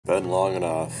Been long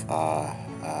enough.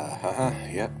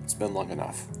 Yep, it's been long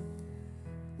enough.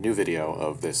 New video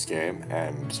of this game,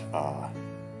 and,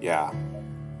 yeah.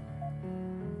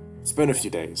 It's been a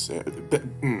few days.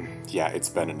 Yeah, it's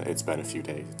been a few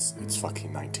days. It's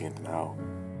fucking 19th now.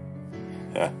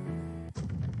 Yeah.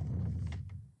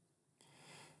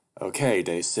 Okay,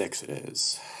 day 6 it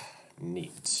is.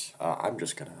 Neat. I'm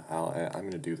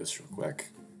gonna do this real quick.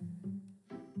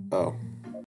 Oh,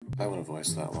 I want to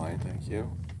voice that line, thank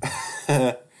you.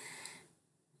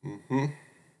 Mm-hmm.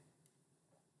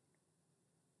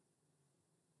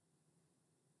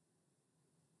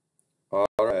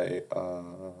 Alright,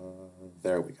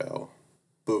 there we go.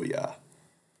 Booyah.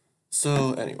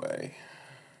 So, anyway.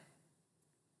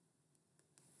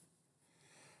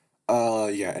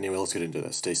 Anyway, let's get into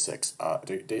this. Day 6.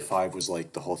 Day 5 was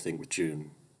like the whole thing with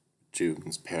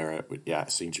June's parent,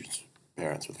 seeing June's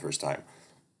parents for the first time.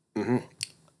 Mm-hmm.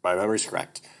 My memory's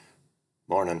correct.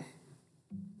 Morning.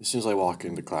 As soon as I walk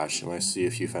into the classroom, I see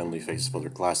a few friendly faces of other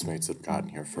classmates that have gotten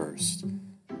here first.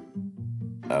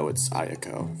 Oh, it's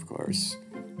Ayako, of course.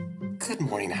 Good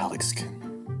morning, Alex.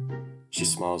 She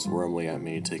smiles warmly at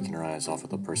me, taking her eyes off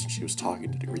of the person she was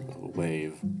talking to greet with a little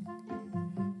wave.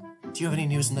 Do you have any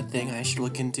news on the thing I should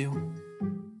look into?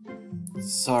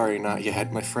 Sorry, not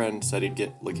yet. My friend said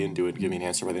he'd look into it and give me an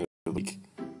answer by the end of the week.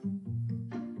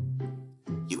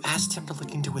 You asked him to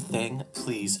look into a thing?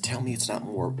 Please, tell me it's not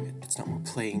more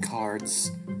playing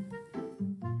cards.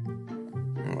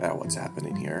 Well, what's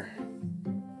happening here?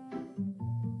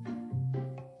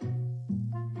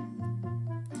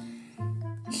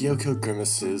 Kyoko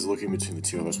grimaces, looking between the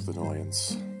two of us with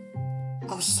annoyance.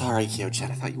 Oh, sorry,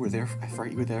 Kyo-chan. I thought you were there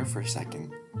for a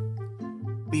second.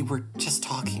 We were just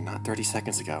talking not 30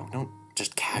 seconds ago. Don't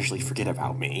just casually forget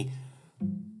about me.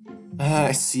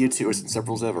 I see you two as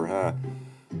inseparable as ever, huh?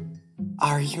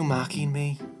 Are you mocking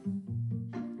me?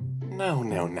 No,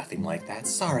 nothing like that.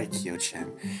 Sorry,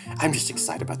 Kyo-chan. I'm just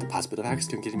excited about the possibility of Alex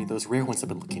getting me those rare ones I've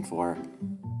been looking for.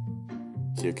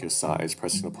 Kyoko sighs,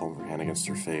 pressing the palm of her hand against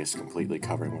her face, completely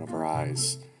covering one of her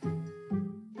eyes.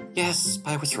 Yes,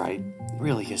 I was right. It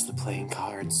really is the playing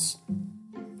cards.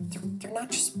 They're not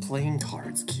just playing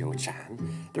cards,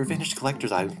 Kyo-chan. They're vintage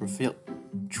collector's items from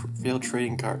failed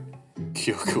trading card.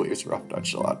 Kyoko leaves her up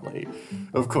nonchalantly.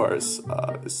 Of course,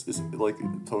 this is like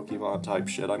Pokemon type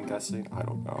shit, I'm guessing. I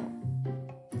don't know.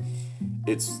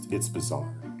 It's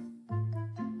bizarre.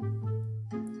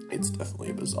 It's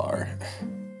definitely bizarre.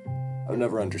 I've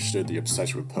never understood the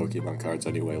obsession with Pokemon cards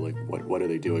anyway. Like, what do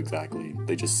they do exactly?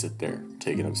 They just sit there,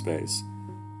 taking up space.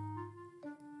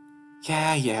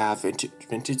 Yeah,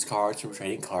 vintage cards from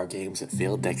trading card games that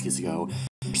failed decades ago.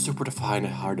 They're super to find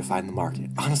and hard to find in the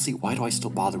market. Honestly, why do I still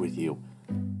bother with you?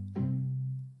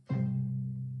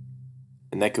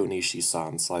 Neko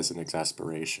Nishi-san sighs in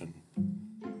exasperation.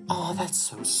 Oh, that's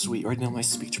so sweet. Right now my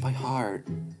speech by heart.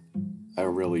 I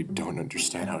really don't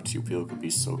understand how two people could be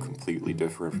so completely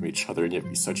different from each other and yet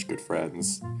be such good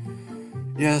friends.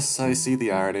 Yes, I see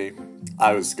the irony.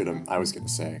 I was gonna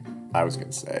say.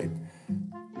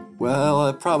 Well,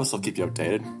 I promise I'll keep you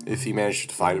updated. If you manage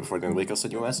to find it before the end of the week, I'll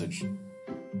send you a message.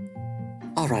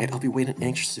 Alright, I'll be waiting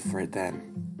anxiously for it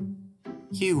then.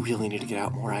 You really need to get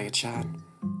out more, Aya-chan.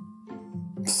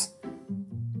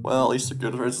 Well, at least they're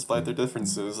good friends despite their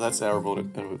differences. That's admirable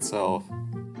in and of itself.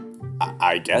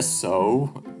 I guess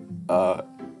so.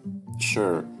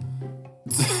 Sure.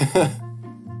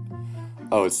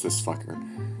 Oh, it's this fucker.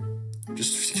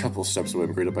 Just a couple steps away,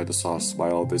 I'm greeted by the soft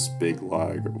smile of this big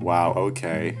lug. Wow,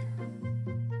 okay.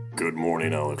 Good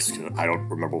morning, Alex. I don't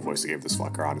remember what voice I gave this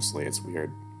fucker, honestly. It's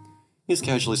weird. He's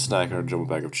casually snacking on a jumbo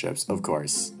bag of chips. Of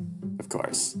course.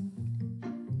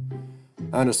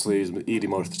 Honestly, he's been eating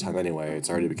most of the time anyway. It's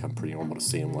already become pretty normal to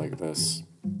see him like this.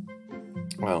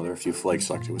 Well, there are a few flakes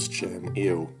stuck to his chin.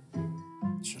 Ew.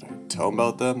 Should I tell him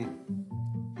about them?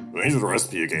 Thanks for the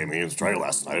recipe you gave me. It was tried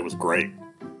last night. It was great.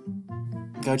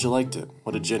 Glad you liked it.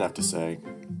 What did Jin have to say?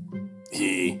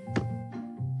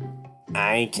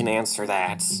 I can answer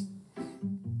that.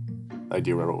 I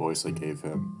do remember what voice I gave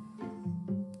him.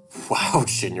 Wow,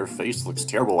 Jin, your face looks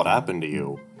terrible. What happened to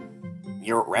you?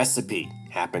 Your recipe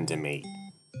happened to me.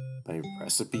 My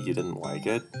recipe? You didn't like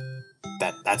it?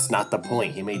 That's not the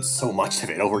point. He made so much of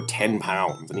it, over 10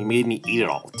 pounds, and he made me eat it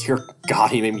all. Dear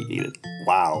God, he made me eat it.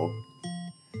 Wow.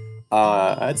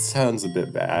 That sounds a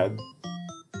bit bad.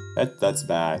 That's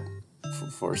bad.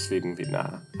 Force feeding me,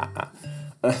 nah.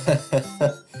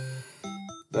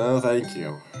 No, thank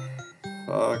you.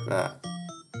 Fuck that.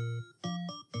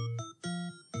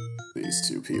 These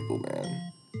two people,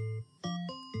 man.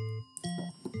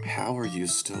 How are you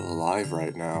still alive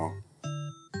right now?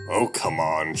 Oh, come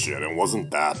on, Jin, it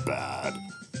wasn't that bad.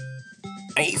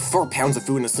 I ate 4 pounds of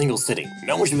food in a single sitting.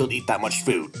 No one should be able to eat that much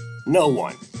food. No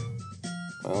one.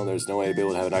 Well, there's no way to be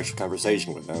able to have an actual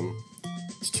conversation with him.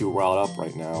 He's too riled up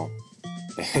right now.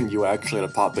 And you actually had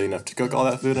a pot big enough to cook all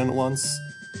that food in at once?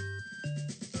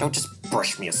 Don't just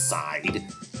brush me aside.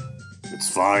 It's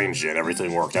fine, Jin.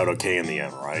 Everything worked out okay in the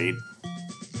end, right?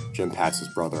 Jin pats his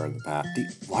brother in the back.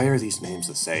 Why are these names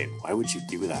the same? Why would you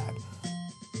do that?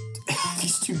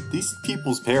 These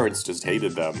people's parents just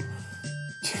hated them.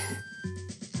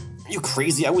 Are you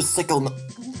crazy? I was sick on the...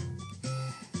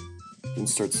 Jin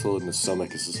starts feeling his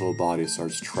stomach as his whole body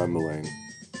starts trembling.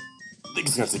 I think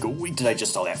it's gonna take a week to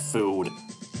digest all that food.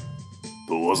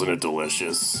 But wasn't it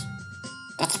delicious?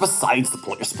 That's besides the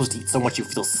point. You're supposed to eat so much you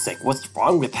feel sick. What's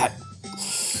wrong with that?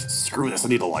 Screw this, I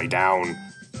need to lie down.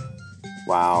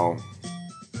 Wow.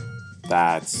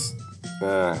 That's...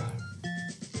 Well,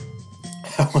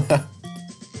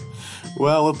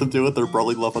 let them do it. They're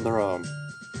brotherly love on their own.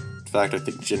 In fact, I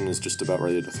think Jin is just about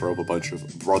ready to throw up a bunch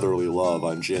of brotherly love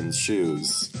on Jin's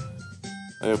shoes.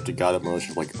 I hope to God that my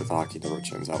relationship with Aki never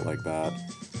turns out like that.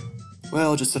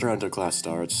 Well, just sit around until class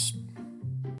starts.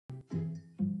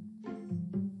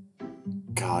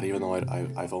 God, even though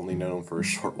I've only known him for a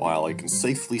short while, I can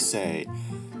safely say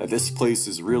that this place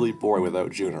is really boring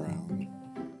without June around.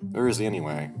 Where is he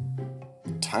anyway?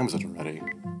 What time is it already?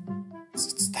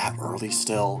 It's that early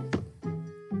still.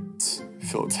 I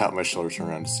feel it tap my shoulder, turn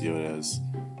around to see who it is.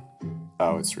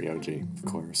 Oh, it's Ryoji, of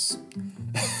course.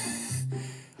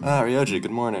 Ryoji,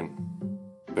 good morning.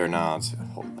 Bernard,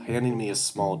 handing me a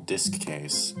small disc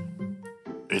case.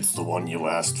 It's the one you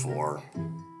asked for.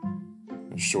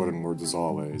 Short in words as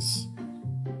always.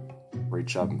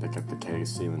 Reach up and pick up the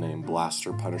case, seeing the name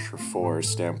Blaster Punisher 4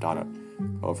 stamped on it.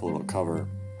 Colorful little cover.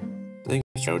 Thanks,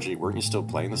 Ryoji. Weren't you still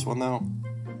playing this one though?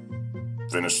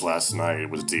 Finished last night. It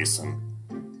was decent.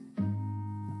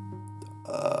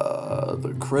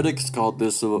 The critics called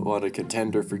this one a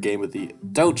contender for Game of the...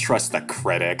 Don't trust the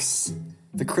critics.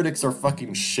 The critics are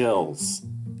fucking shills.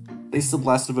 They said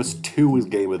Last of Us 2 was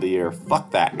Game of the Year. Fuck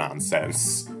that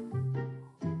nonsense.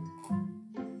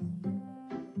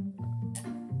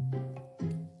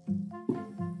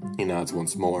 He nods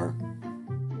once more.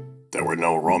 There were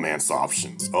no romance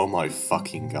options. Oh my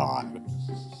fucking god.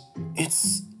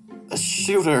 It's a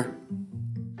shooter.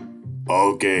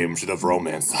 All games should have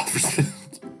romance options.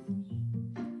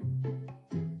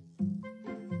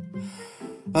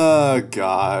 Oh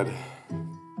god.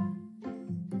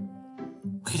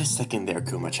 Wait a second there,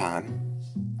 Kuma-chan.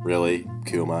 Really?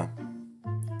 Kuma?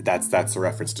 That's a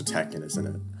reference to Tekken, isn't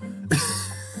it?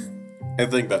 I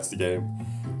think that's the game.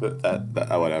 But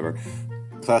whatever.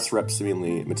 Class rep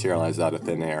seemingly materialized out of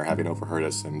thin air, having overheard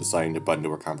us and deciding to butt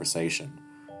into our conversation.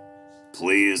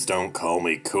 Please don't call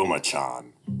me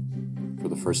Kuma-chan. For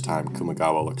the first time,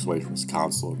 Kumagawa looks away from his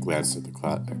console and glances at the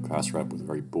class rep with a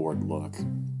very bored look.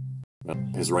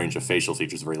 His range of facial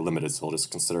features is very limited, so I'll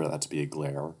just consider that to be a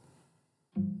glare.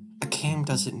 A game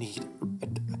doesn't need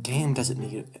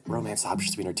romance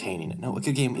options to be entertaining. No, a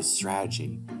good game is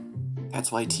strategy.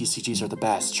 That's why TCGs are the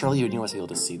best. Surely you must be able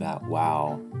to see that.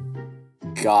 Wow.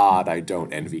 God, I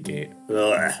don't envy game.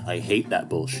 Ugh, I hate that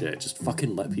bullshit. Just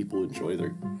fucking let people enjoy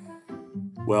their...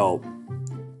 Well,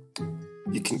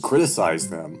 you can criticize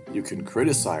them. You can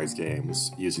criticize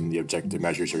games using the objective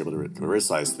measures you're able to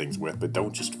criticize things with, but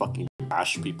don't just fucking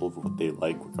bash people for what they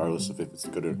like, regardless of if it's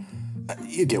good or...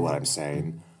 You get what I'm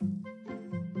saying.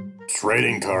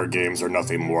 Trading card games are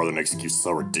nothing more than an excuse to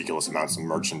sell ridiculous amounts of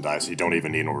merchandise you don't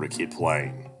even need in order to keep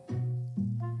playing.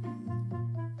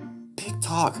 Big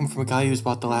talk coming from a guy who's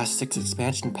bought the last 6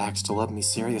 expansion packs to love me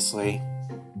seriously.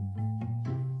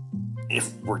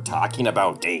 If we're talking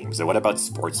about games, then what about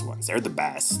sports ones? They're the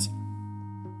best.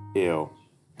 Ew.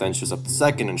 Then shows up the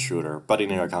second intruder,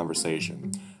 butting in our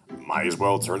conversation. Might as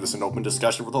well turn this into open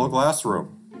discussion for the whole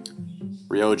classroom.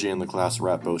 Ryoji and the class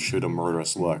rep both shoot him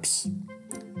murderous looks.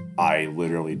 I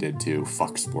literally did too.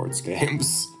 Fuck sports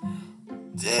games.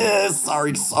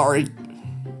 Sorry.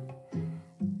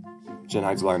 Jin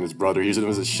hides behind his brother, using him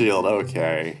as a shield.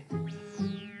 Okay.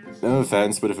 No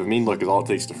offense, but if a mean look is all it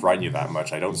takes to frighten you that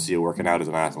much, I don't see you working out as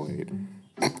an athlete.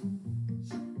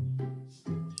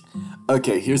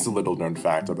 Okay, here's a little known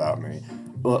fact about me.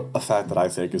 Well, a fact that I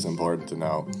think is important to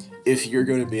know. If you're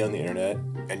going to be on the internet,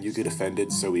 and you get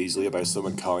offended so easily by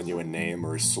someone calling you a name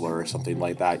or a slur or something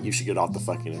like that, you should get off the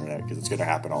fucking internet, because it's going to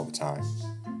happen all the time.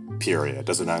 Period.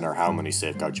 Doesn't matter how many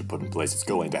safeguards you put in place, it's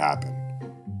going to happen.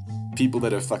 People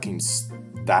that have fucking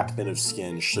that thin of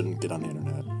skin shouldn't get on the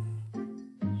internet.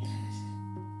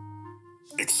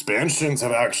 Expansions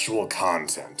have actual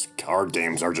content. Card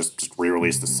games are just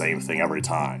re-release the same thing every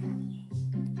time.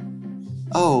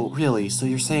 Oh, really? So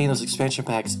you're saying those expansion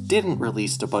packs didn't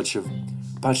release bunch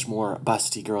more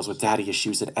busty girls with daddy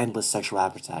issues and endless sexual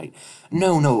appetite?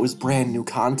 No, it was brand new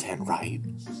content, right?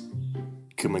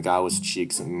 Kumagawa's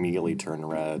cheeks immediately turned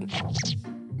red.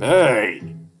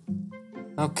 Hey!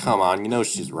 Oh, come on, you know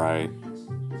she's right.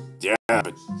 Yeah,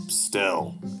 but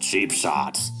still, cheap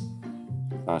shot.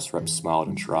 Last rep smiled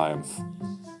in triumph.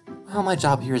 Oh, my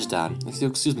job here is done.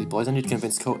 Excuse me, boys, I need to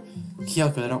convince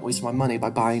Kyoko that I don't waste my money by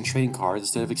buying trading cards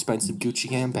instead of expensive Gucci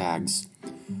handbags.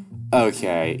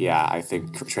 Okay, yeah, I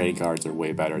think trading cards are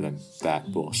way better than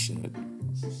that bullshit.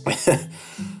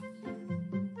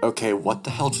 Okay, what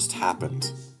the hell just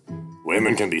happened?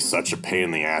 Women can be such a pain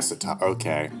in the ass at times.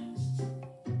 Okay.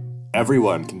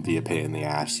 Everyone can be a pain in the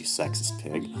ass, you sexist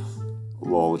pig.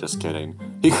 Lol, just kidding.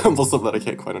 He grumbles something I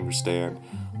can't quite understand.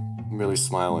 Merely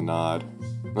smile and nod.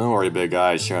 Don't worry, big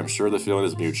guy. I'm sure the feeling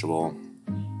is mutual.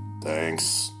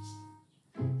 Thanks.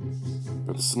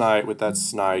 With that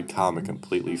snide comment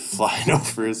completely flying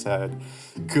over his head,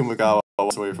 Kumagawa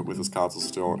walks away with his console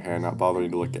still in hand, not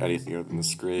bothering to look at anything other than the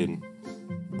screen.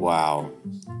 Wow.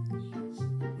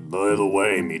 By the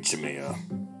way, Michimiya.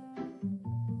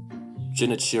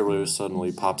 Jinichiro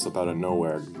suddenly pops up out of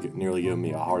nowhere, nearly giving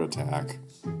me a heart attack.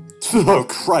 Oh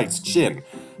Christ, Jin!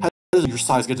 How does your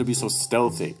size get to be so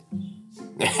stealthy?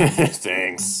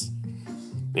 Thanks.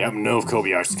 You happen to know if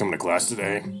Kobayashi's coming to class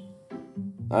today?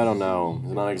 I don't know.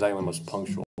 He's not exactly the most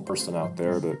punctual person out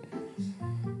there, but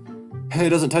he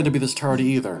doesn't tend to be this tardy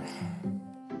either.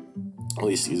 At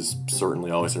least he's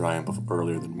certainly always arriving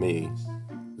earlier than me.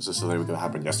 Is this something that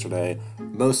happened yesterday?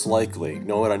 Most likely.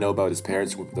 Knowing what I know about his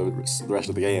parents with the rest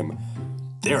of the game,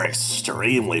 they're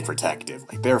extremely protective.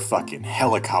 Like, they're fucking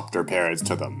helicopter parents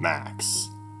to the max.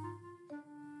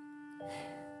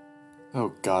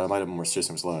 Oh god, I might have been more serious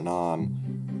than I was letting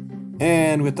on.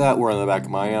 And with that, we're on the back of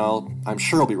my L. I'm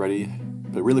sure I'll be ready,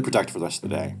 but really protected for the rest of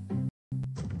the day.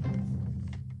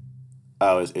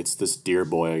 Oh, it's this dear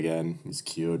boy again. He's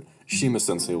cute.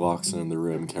 Shima-sensei walks in the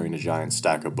room carrying a giant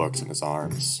stack of books in his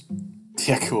arms.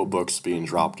 The echo of books being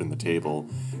dropped in the table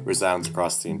resounds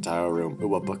across the entire room. Ooh,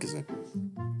 what book is it?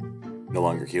 No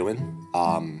Longer Human?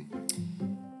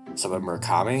 Some of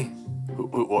Murakami?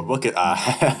 Look at,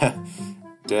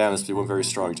 damn, this be one very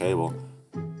strong table.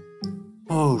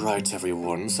 All right,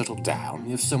 everyone, settle down.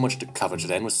 We have so much to cover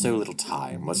today and with so little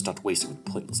time. Let's not waste it with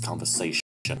pointless conversation.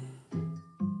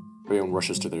 Everyone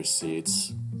rushes to their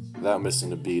seats, without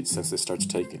missing a beat since they start to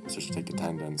take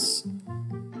attendance.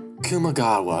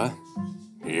 Kumagawa.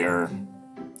 Here.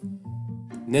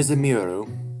 Nezumiru.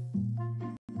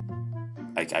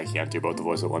 I can't do both the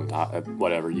voices at one time.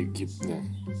 Whatever, yeah.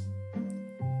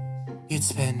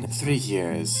 It's been 3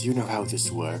 years. You know how this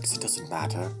works. It doesn't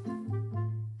matter.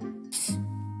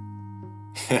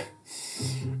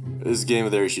 This game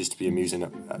of theirs used to be amusing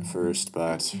at first,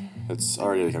 but it's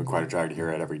already become quite a drag to hear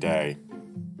it every day.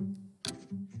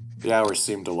 The hours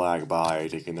seem to lag by,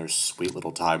 taking their sweet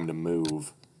little time to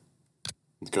move.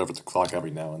 Look over at the clock every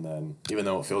now and then. Even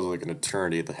though it feels like an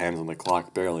eternity, the hands on the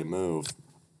clock barely move.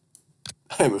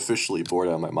 I am officially bored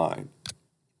out of my mind.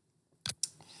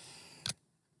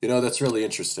 You know, that's really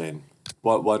interesting.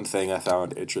 One thing I've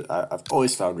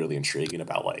always found really intriguing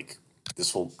about, like,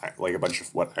 this whole, like, a bunch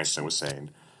of what Einstein was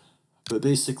saying. But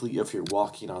basically, if you're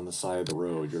walking on the side of the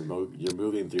road, you're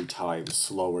moving through time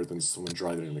slower than someone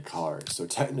driving in a car. So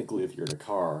technically, if you're in a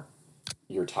car,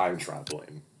 you're time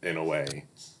traveling, in a way.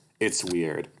 It's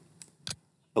weird.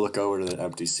 I look over to the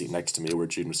empty seat next to me where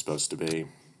June was supposed to be.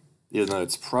 Even though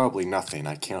it's probably nothing,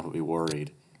 I can't help but be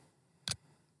worried.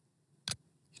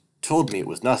 You told me it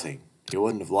was nothing. You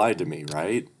wouldn't have lied to me,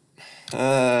 right?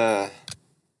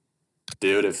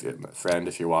 Dude, friend,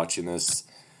 if you're watching this,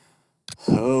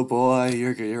 oh boy,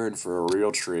 you're in for a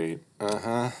real treat.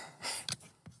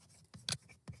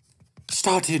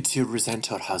 Started to resent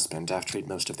her husband after he'd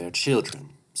most of their children,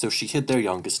 so she hid their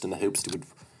youngest in the hopes he would...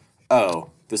 Oh,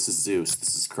 this is Zeus.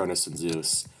 This is Cronus and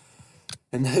Zeus.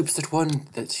 In the hopes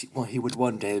that he would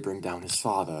one day bring down his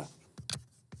father.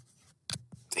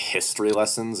 History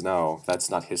lessons? No, that's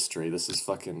not history. This is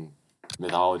fucking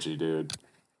mythology, dude.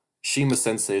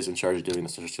 Shima-sensei is in charge of doing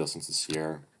the history lessons this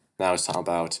year. Now he's talking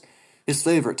about his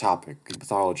favorite topic,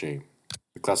 mythology.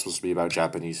 The class was supposed to be about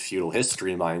Japanese feudal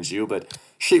history, mind you, but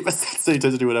Shima-sensei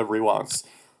does do whatever he wants,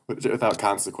 without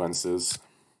consequences.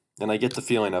 And I get the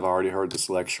feeling I've already heard this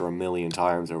lecture a million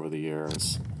times over the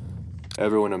years.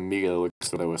 Everyone immediately looks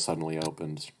as though it was suddenly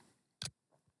opened.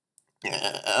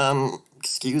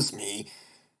 Excuse me.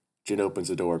 Jin opens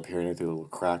the door, peering through the little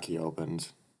crack he opened.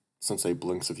 Sensei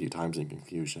blinks a few times in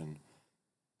confusion.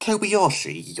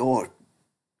 Kobayashi, you're...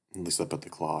 He looks up at the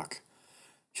clock.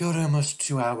 You're almost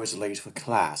 2 hours late for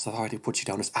class. I've already put you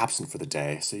down as absent for the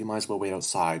day, so you might as well wait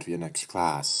outside for your next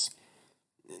class.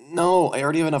 No, I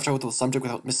already have enough trouble with the subject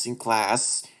without missing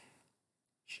class.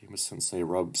 Shima-sensei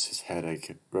rubs his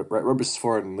headache, rubs his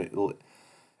forehead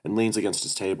and leans against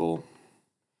his table.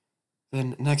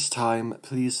 Then next time,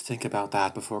 please think about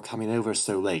that before coming over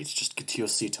so late. Just get to your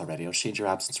seat already. I'll change your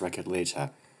absence record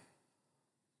later.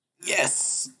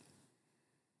 Yes!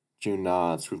 June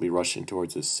nods, quickly rushing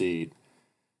towards his seat.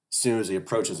 As soon as he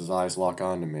approaches, his eyes lock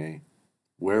onto me.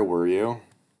 Where were you?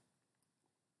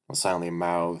 I'll silently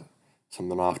mouth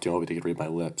something off to him to get read my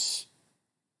lips.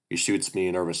 He shoots me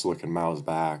a nervous look and mouths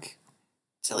back.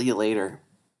 Tell you later.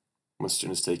 When the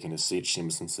student is taking his seat,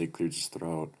 Shima-sensei clears his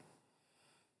throat.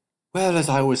 Well, as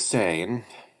I was saying,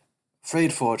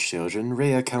 afraid for children,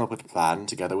 Rhea came up with a plan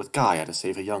together with Gaia to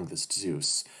save her youngest,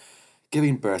 Zeus,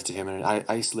 giving birth to him in an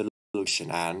isolated location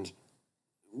and...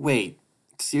 Wait,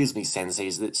 excuse me, Sensei,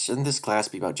 shouldn't this class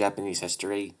be about Japanese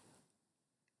history?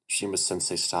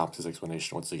 Shima-sensei stops his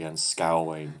explanation once again,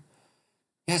 scowling.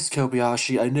 Yes,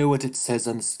 Kobayashi, I know what it says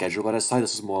on the schedule, but I decided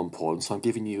this is more important, so I'm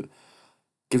giving you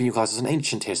classes in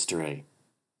ancient history.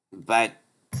 But...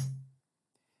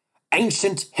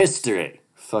 Ancient history!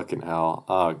 Fucking hell.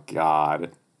 Oh,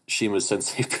 God.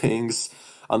 Shima-sensei bangs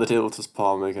on the table with his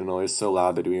palm, making a noise so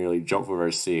loud that we nearly jump from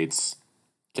our seats.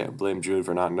 Can't blame June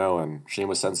for not knowing.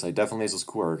 Shima-sensei definitely has his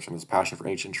quirks, and his passion for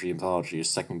ancient tree mythology is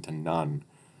second to none.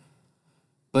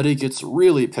 But he gets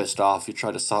really pissed off if you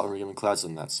try to stop him from giving class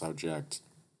on that subject.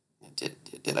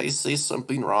 Did I say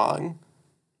something wrong?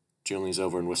 June leans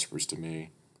over and whispers to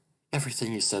me.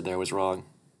 Everything you said there was wrong.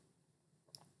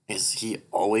 Is he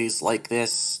always like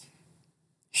this?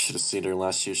 You should have seen her in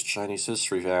last year's Chinese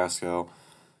history fiasco.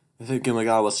 I think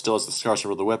Imagawa still has the scars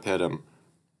where the whip hit him.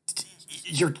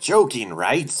 You're joking,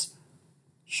 right?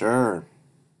 Sure.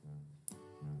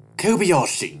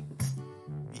 Kobayashi!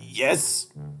 Yes?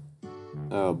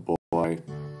 Oh boy.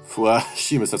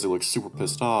 Shima-sensei looks super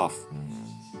pissed off.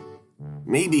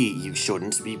 Maybe you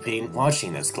shouldn't be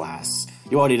watching this class.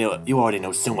 You already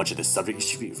know so much of this subject, you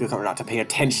should feel comfortable not to pay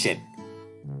attention.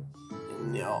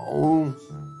 No.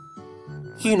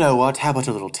 You know what, how about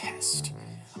a little test?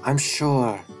 I'm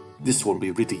sure this won't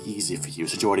be really easy for you,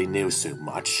 since you already know so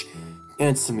much.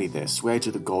 Answer me this, where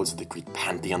do the gods of the Greek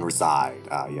pantheon reside?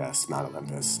 Ah yes, Mount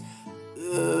Olympus.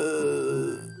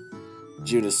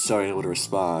 June is sorry able to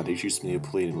respond. He shoots me a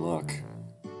pleading look.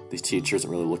 The teacher isn't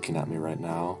really looking at me right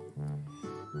now.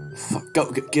 Fuck,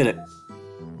 go, get it!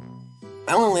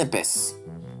 Mount Olympus!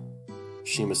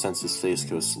 Shima-sensei's face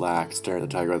goes slack, staring at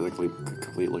the tiger with a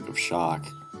complete look of shock.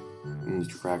 And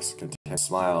he cracks a content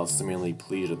smile, seemingly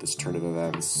pleased at this turn of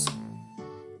events.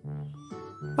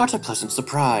 What a pleasant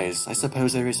surprise. I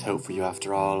suppose there is hope for you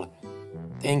after all.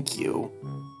 Thank you.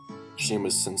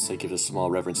 Shima-sensei gives a small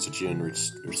reverence to Jun,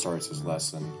 who starts his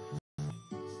lesson.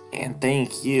 And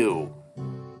thank you.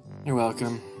 You're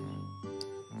welcome.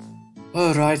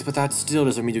 Alright, but that still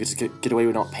doesn't mean you get to get away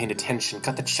with not paying attention.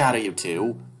 Cut the chatter, you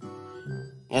two.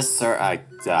 Yes, sir,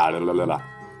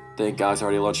 Thank God it's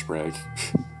already lunch break.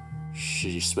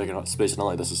 Sheesh, spacing out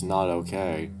like this is not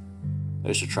okay.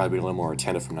 They should try being a little more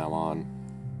attentive from now on.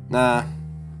 Nah.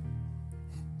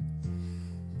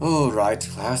 Alright,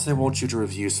 class, I want you to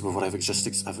review some of what I've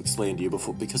explained to you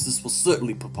before, because this will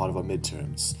certainly be part of our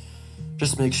midterms.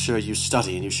 Just make sure you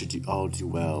study and you should all do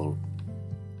well.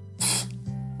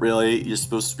 Really? You're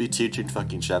supposed to be teaching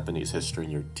fucking Japanese history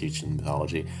and you're teaching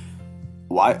mythology.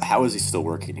 Why? How is he still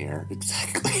working here?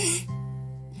 Exactly.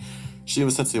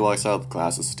 Shima-sensei walks out of the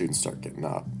class as students start getting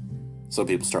up. Some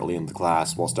people start leaving the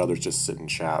class, whilst others just sit and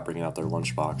chat, bringing out their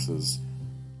lunch boxes.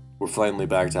 We're finally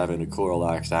back to having a cool,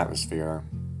 relaxed atmosphere.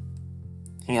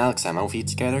 Hey Alex, I'm feet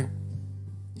together?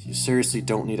 You seriously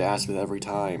don't need to ask me that every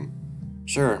time.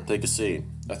 Sure, take a seat.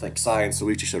 I think Sai and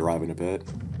Suichi should arrive in a bit.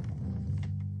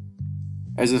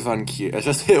 As if we're on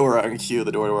cue,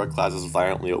 the door to our class is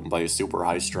violently opened by a super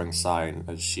high-strung sign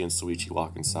as she and Suichi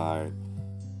walk inside.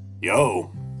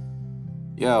 Yo!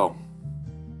 Yo.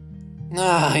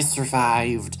 Ah, I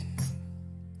survived.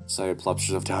 Saya plops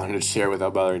herself down in a chair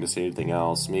without bothering to say anything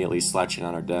else, immediately slouching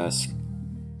on her desk.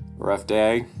 Rough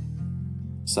day?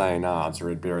 Saya nods, her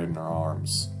head buried in her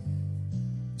arms.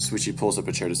 Suichi pulls up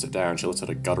a chair to sit down. She lets out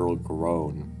a guttural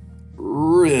groan.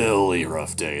 Really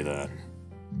rough day, then.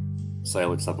 Saya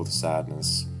looks up with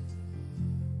sadness.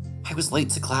 I was late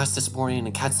to class this morning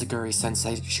and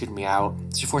Katsuguri-sensei shooted me out.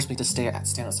 She forced me to stand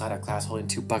outside our class holding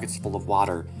 2 buckets full of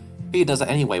water. He does it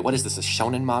anyway. What is this, a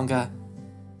shonen manga?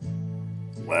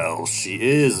 Well, she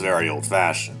is very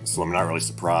old-fashioned, so I'm not really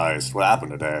surprised. What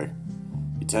happened today?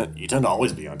 You tend to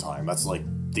always be on time. That's like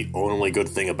the only good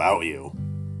thing about you.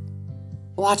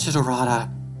 Watch it, Arata.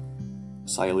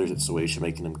 Saya leers at Suichi,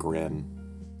 making him grin.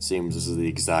 Seems this is the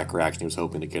exact reaction he was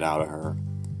hoping to get out of her.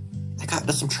 I got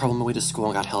into some trouble on my way to school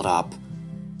and got held up.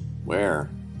 Where?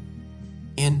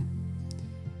 In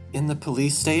the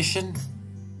police station?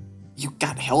 You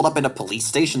got held up in a police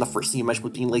station the first thing you mentioned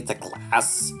was being late to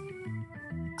class?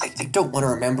 I don't want to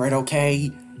remember it,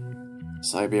 okay?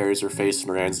 Sai buries her face in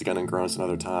her hands again and groans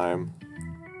another time.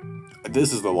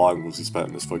 This is the longest we spent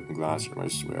in this fucking classroom, I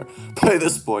swear. By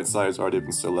this point, Sai's already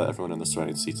been so let everyone in the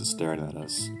surrounding seats is staring at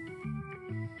us.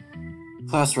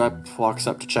 Class rep walks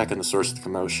up to check on the source of the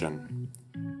commotion.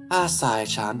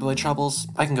 Sai-chan, boy troubles.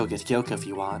 I can go get Kyoko if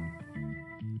you want.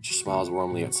 She smiles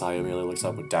warmly at Sai and immediately looks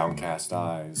up with downcast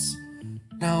eyes.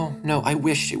 No, I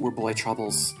wish it were boy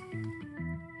troubles.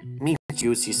 Me and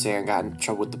Juicy-san got in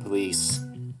trouble with the police.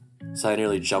 Sai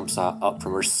nearly jumps up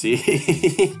from her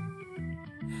seat.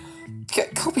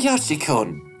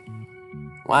 Kobayashi-kun!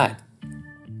 What?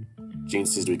 Gene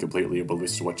seems to be completely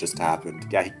oblivious to what just happened.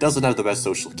 Yeah, he doesn't have the best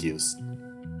social cues.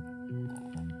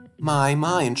 My,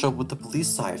 in trouble with the police,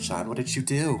 Saya-chan. What did you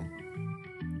do?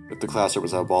 If the class rep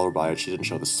was bothered by it, she didn't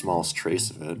show the smallest trace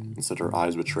of it. Instead, her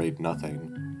eyes betrayed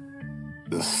nothing.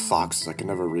 Ugh, foxes, I can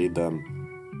never read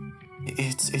them.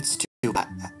 It's too bad.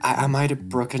 I might have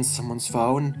broken someone's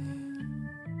phone.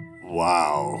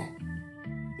 Wow.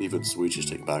 Even Suichi's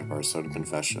taken back by her sudden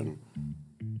confession.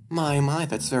 My,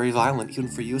 that's very violent, even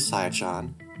for you,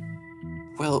 Saya-chan.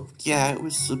 Well, yeah, it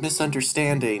was a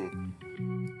misunderstanding.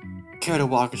 Care to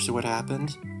walk us through what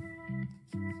happened?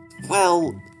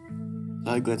 Well...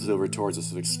 I glances over towards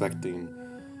us, expecting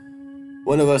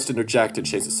one of us to interject and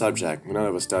change the subject. When none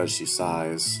of us does, she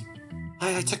sighs.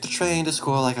 I took the train to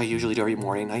school like I usually do every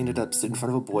morning. I ended up sitting in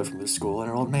front of a boy from the school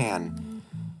and an old man.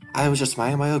 I was just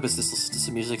minding my own business, listening to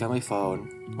some music on my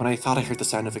phone, when I thought I heard the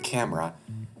sound of a camera.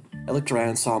 I looked around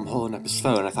and saw him holding up his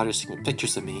phone. I thought he was taking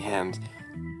pictures of me, and...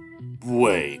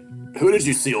 Wait, who did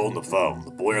you see holding the phone?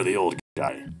 The boy or the old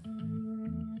guy?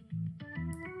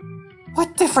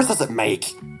 What difference does it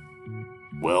make?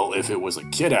 Well, if it was a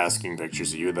kid asking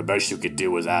pictures of you, the best you could do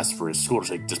was ask for his school to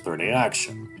take disciplinary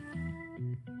action.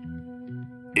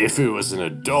 If it was an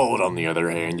adult, on the other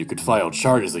hand, you could file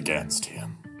charges against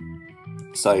him.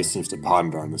 Sai seems to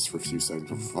ponder on this for a few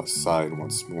seconds before sighing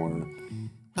once more.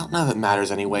 Well, none of it matters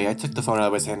anyway. I took the phone out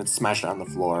of his hand and smashed it on the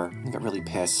floor. I got really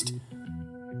pissed.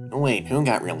 Wait, who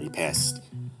got really pissed?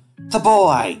 The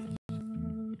boy!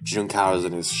 Jun cowers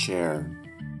in his chair.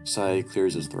 Sai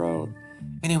clears his throat.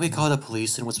 Anyway, called the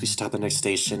police, and once we stopped the next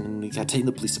station, we got taken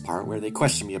to the police department where they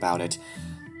questioned me about it.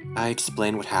 I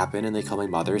explained what happened, and they called my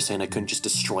mother, saying I couldn't just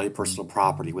destroy personal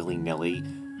property willy-nilly.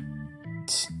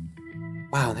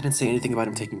 Wow, they didn't say anything about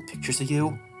him taking pictures of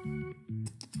you?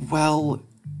 Well,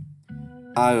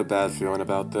 I have a bad feeling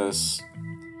about this.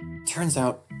 Turns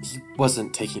out, he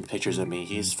wasn't taking pictures of me.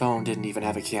 His phone didn't even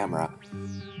have a camera.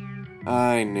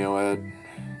 I knew it.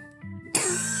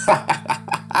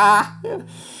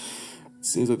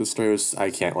 Seems like the story was...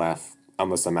 I can't laugh,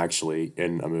 unless I'm actually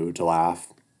in a mood to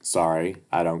laugh. Sorry,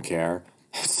 I don't care.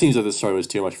 It seems like the story was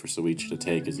too much for Suichi to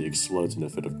take as he explodes in a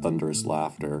fit of thunderous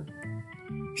laughter.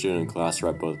 Jun and class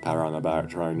rep both pat her on the back,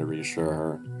 trying to reassure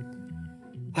her.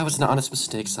 That was an honest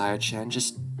mistake, Saya-chan.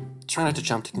 Just try not to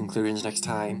jump to conclusions next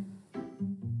time.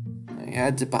 I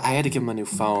had to give him a new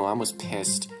phone. I was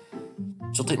pissed.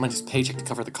 She'll take my next paycheck to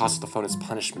cover the cost of the phone as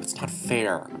punishment. It's not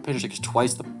fair. My paycheck is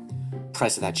twice the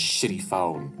price of that shitty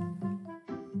phone.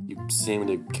 You seem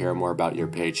to care more about your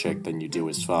paycheck than you do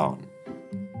his phone.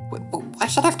 Why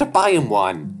should I have to buy him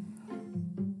one?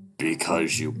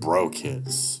 Because you broke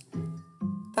his.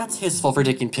 That's his fault for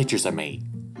taking pictures of me.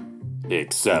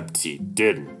 Except he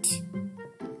didn't.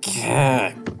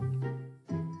 Jun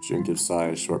gives Sai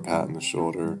a short pat on the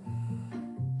shoulder.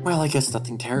 Well, I guess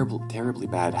nothing terribly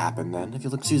bad happened then. If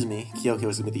you'll excuse me, Kyoko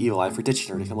was gonna be the evil eye for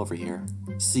ditching her to come over here.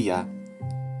 See ya.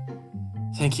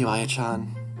 Thank you,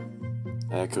 Aya-chan.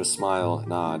 Ayako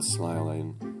nods,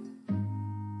 smiling.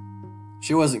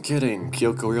 She wasn't kidding.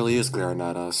 Kyoko really is glaring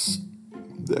at us.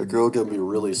 That girl can be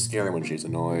really scary when she's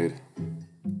annoyed.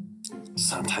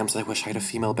 Sometimes I wish I had a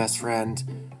female best friend.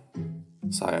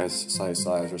 Sai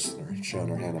sighs, showing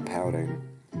her hand and pouting.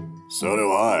 So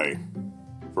do I.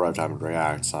 Before I have time to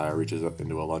react, Sai reaches up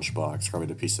into a lunchbox,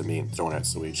 grabbing a piece of meat and throwing it at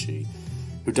Suichi,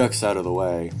 who ducks out of the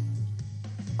way.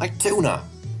 My tuna!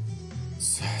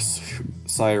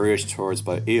 Sai reaches towards,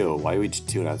 but ew, why would you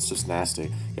tuna? It's just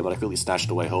nasty. Yeah, but I quickly snatched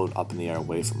it away, hold it up in the air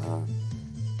away from her.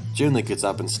 Jun gets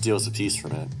up and steals a piece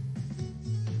from it.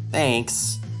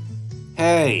 Thanks.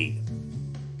 Hey!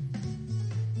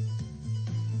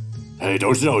 Hey,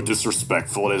 don't you know how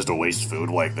disrespectful it is to waste food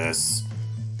like this?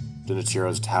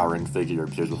 Junichiro's towering figure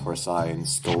appears before Sai and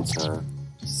scolds her.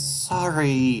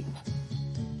 Sorry.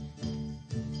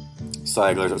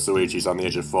 Sai glares at Suichi's on the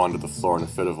edge of falling to the floor in a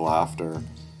fit of laughter.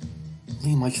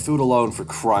 Leave my food alone, for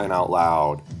crying out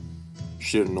loud.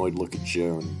 She had an annoyed look at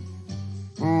June.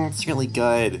 It's really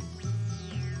good.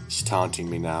 She's taunting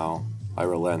me now. I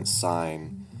relent,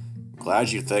 sighing.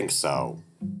 Glad you think so.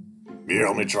 Here,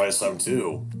 let me try some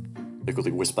too. I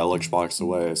quickly whisk my lunchbox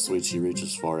away as Suichi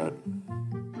reaches for it.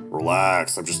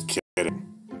 Relax, I'm just kidding.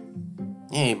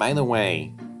 Hey, by the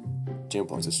way. June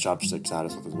points his chopsticks at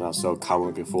us with his mouth so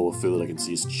comically full of food I can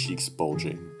see his cheeks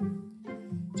bulging.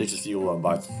 Takes a few long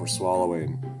bites before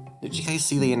swallowing. Did you guys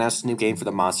see they announced a new game for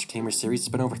the Monster Tamer series? It's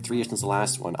been over 3 years since the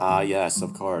last one. Ah, yes,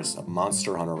 of course. A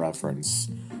Monster Hunter reference.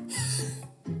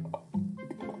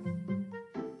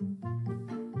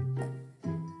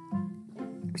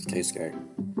 Where's Keisuke?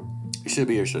 He should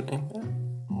be here, shouldn't he?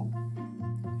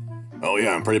 Oh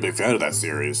yeah, I'm a pretty big fan of that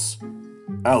series.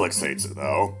 Alex hates it,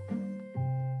 though.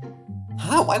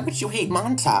 Huh? Why would you hate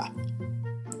Manta?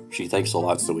 She thanks a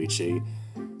lot, Suichi.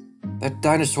 That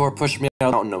dinosaur pushed me out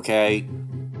of the mountain, okay?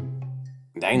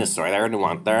 Dinosaur? There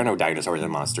are no dinosaurs in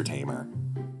Monster Tamer.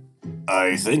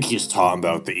 I think he's talking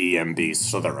about the EMB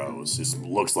Sutheros. It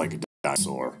looks like a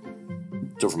dinosaur.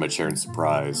 Jumped from a chair in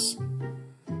surprise.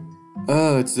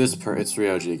 Oh, it's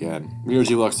Ryoji again.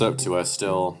 Ryoji walks up to us,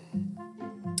 still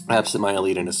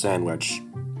absent-mindedly eating a sandwich.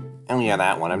 Oh yeah,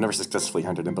 that one. I've never successfully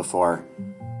hunted him before.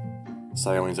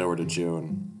 Saya leans over to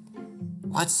June.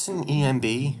 What's an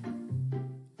EMB?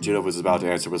 Juno was about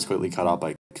to answer, but was quickly cut off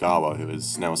by Gawa, who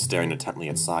is now staring intently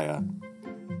at Saya.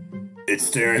 It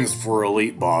stands for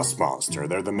Elite Boss Monster.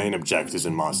 They're the main objectives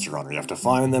in Monster Hunter. You have to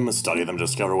find them and study them,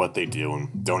 discover what they do,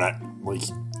 and don't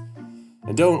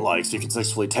so you can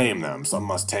successfully tame them. Some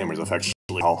must-tamers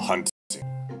affectionately call hunting.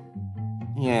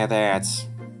 Yeah, that's...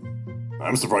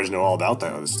 I'm surprised you know all about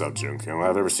that other stuff, Junko.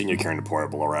 I've never seen you carrying a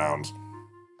portable around.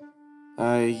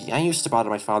 I used to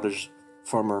bother my father's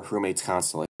former roommate's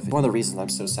console. One of the reasons I'm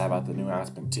so sad about the new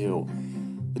announcement, too.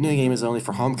 The new game is only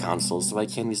for home consoles, so I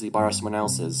can't easily borrow someone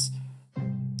else's.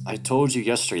 I told you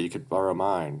yesterday you could borrow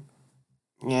mine.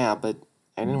 Yeah, but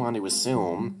I didn't want to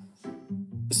assume.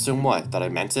 Assume what? That I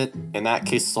meant it? In that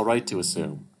case, it's alright to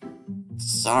assume.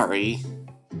 Sorry.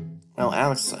 Well,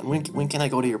 Alex, when can I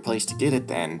go to your place to get it,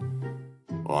 then?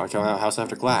 Well, I'll come out of the house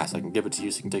after class. I can give it to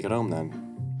you so you can take it home, then.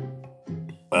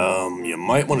 You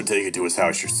might want to take it to his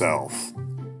house yourself.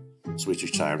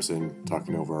 Suichi chimes in,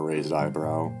 talking over a raised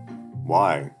eyebrow.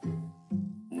 Why?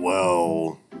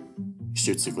 Well... He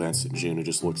shoots a glance at June, who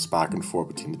just looks back and forth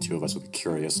between the two of us with a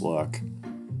curious look.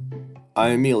 I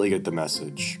immediately get the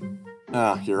message.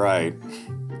 Ah, you're right.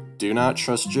 Do not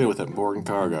trust June with important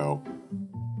cargo.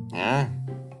 Yeah?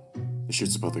 He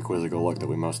shoots us both a quizzical look that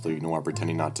we mostly ignore,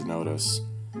 pretending not to notice.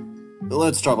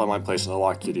 Let's drop by my place and I'll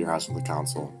walk you to your house with the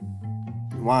console.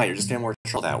 Why? You're just getting more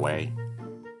trouble that way.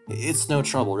 It's no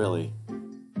trouble, really.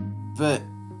 But...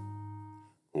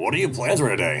 What are your plans for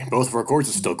today? Both of our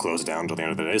courses still closed down until the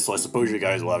end of the day, so I suppose you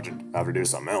guys will have to do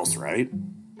something else, right?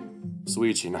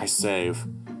 Suichi, nice save.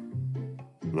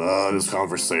 This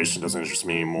conversation doesn't interest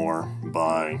me anymore.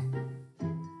 Bye.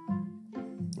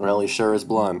 Well, he sure is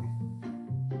blunt.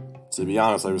 To be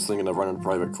honest, I was thinking of running a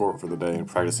private court for the day and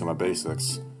practicing my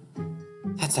basics.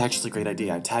 That's actually a great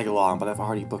idea. I'd tag along, but I've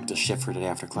already booked a shift for today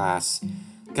after class.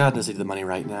 God knows I need the money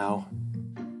right now.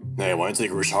 Hey, why don't you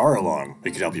take Rishara along?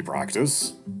 He could help you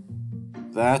practice.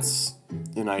 That's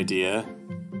an idea.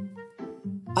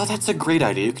 Oh, that's a great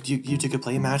idea. You two could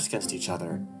play a match against each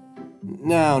other.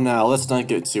 No, let's not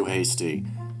get too hasty.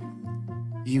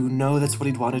 You know that's what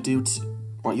he'd want you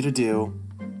to do.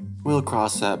 We'll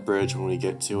cross that bridge when we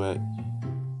get to it.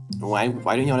 Why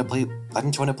don't you want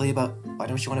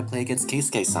to play against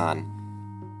Keisuke-san?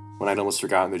 When I'd almost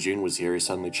forgotten that June was here, he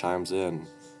suddenly chimes in.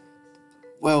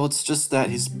 Well, it's just that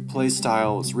his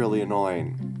playstyle is really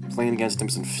annoying. Playing against him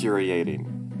is infuriating.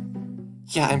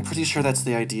 Yeah, I'm pretty sure that's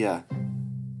the idea.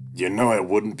 You know, it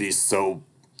wouldn't be so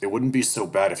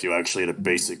bad if you actually had a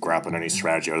basic grip on any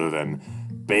strategy other than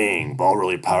bang, ball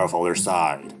really powerful other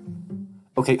side.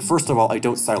 Okay, first of all, I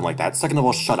don't sound like that. Second of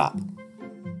all, shut up.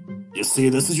 You see,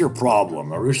 this is your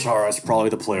problem. Arushara is probably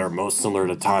the player most similar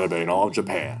to Tanabe in all of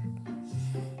Japan.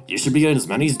 You should be getting as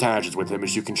many matches with him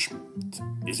as you can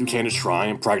to try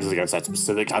and practice against that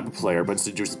specific type of player, but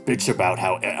instead just bitch about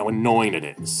how annoying it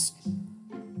is.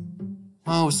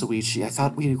 Oh, Suichi, I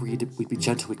thought we agreed we'd be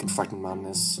gently confronting him on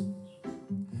this.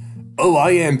 Oh,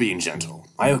 I am being gentle.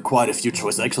 I have quite a few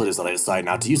choice expletives that I decided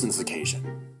not to use on this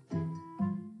occasion.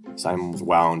 Simon was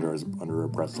wound under her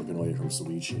breath, looking away from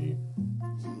Suichi.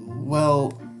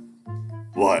 Well...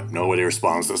 What? Nobody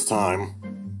responds this time?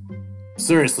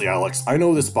 Seriously, Alex, I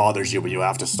know this bothers you, but you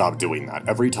have to stop doing that.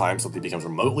 Every time something becomes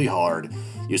remotely hard,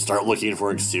 you start looking for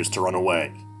an excuse to run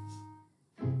away.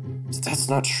 That's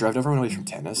not true. I've never run away from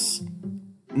tennis.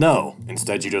 No,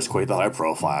 instead you just quit the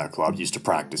high-profile club you used to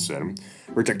practice in,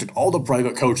 rejected all the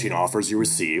private coaching offers you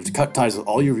received, cut ties with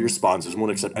all of your sponsors, and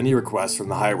won't accept any requests from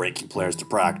the high-ranking players to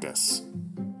practice.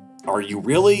 Are you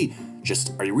really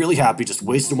happy just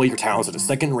wasting away your talents at a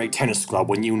second-rate tennis club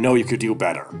when you know you could do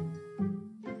better?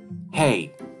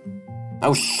 Hey.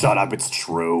 Oh, shut up, it's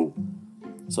true.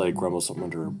 So I grumbled something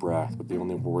under her breath, but the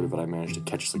only word of it I managed to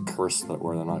catch is a curse that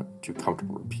word I'm not too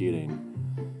comfortable repeating.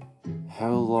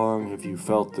 How long have you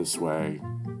felt this way?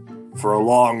 For a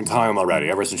long time already,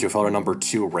 ever since you felt a number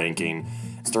 2 ranking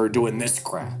and started doing this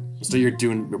crap. Instead you're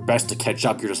doing your best to catch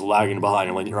up, you're just lagging behind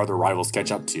and letting your other rivals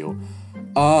catch up to you.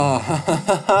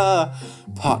 Pot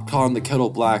calling the kettle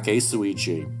black, eh,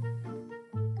 Suichi?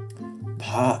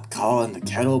 Pot calling the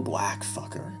kettle black,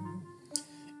 fucker.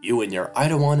 You and your I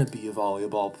don't want to be a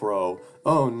volleyball pro.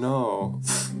 Oh no.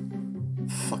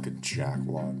 Fucking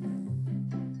jackwad, man.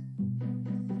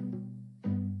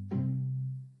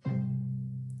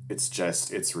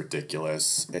 It's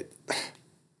ridiculous.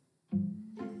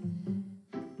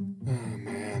 Oh,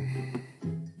 man.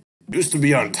 Used to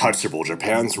be untouchable,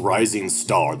 Japan's rising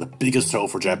star, the biggest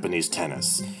hope for Japanese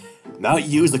tennis. Now that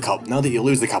you lose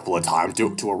a couple of times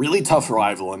to a really tough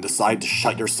rival and decide to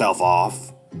shut yourself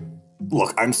off.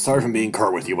 Look, I'm sorry for being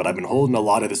curt with you, but I've been holding a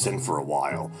lot of this in for a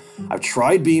while. I've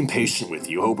tried being patient with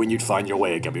you, hoping you'd find your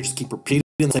way again, but you just keep repeating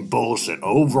the same bullshit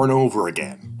over and over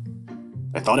again.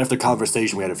 I thought after the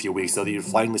conversation we had a few weeks ago that you'd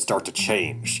finally start to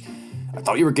change. I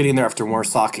thought you were getting there after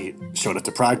Morisaki showed up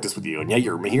to practice with you, and yet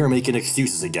you're here making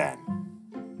excuses again.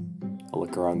 I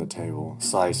look around the table,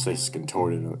 Sai's face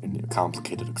contorted in a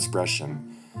complicated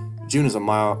expression. June is a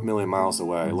million miles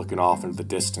away, looking off into the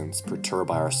distance, perturbed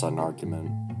by our sudden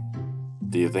argument.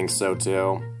 Do you think so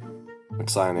too? I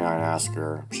sigh in the eye and ask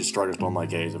her. She struggles below my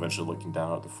gaze, eventually looking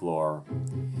down at the floor.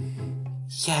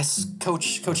 Yes,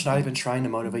 Coach and I have been trying to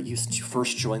motivate you since you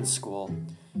first joined school.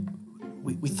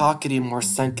 We thought getting more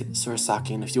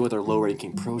Surasaki and a few other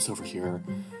low-ranking pros over here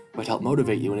would help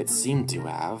motivate you, and it seemed to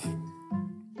have.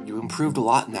 You improved a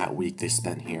lot in that week they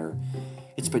spent here.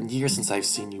 It's been years since I've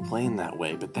seen you playing that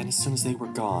way, but then as soon as they were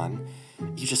gone,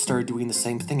 you just started doing the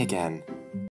same thing again.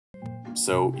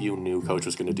 So you knew Coach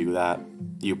was going to do that?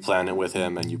 You planned it with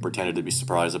him and you pretended to be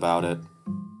surprised about it?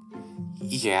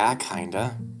 Yeah,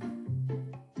 kinda.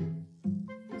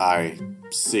 I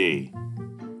see.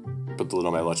 Put the lid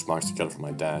on my lunchbox together from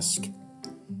my desk.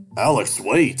 Alex,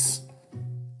 wait!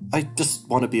 I just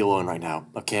want to be alone right now,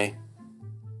 okay?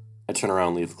 I turn around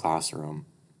and leave the classroom.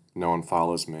 No one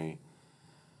follows me.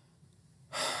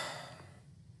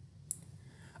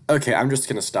 Okay, I'm just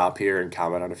gonna stop here and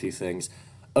comment on a few things.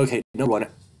 Okay, number 1,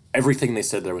 everything they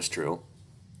said there was true.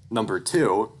 Number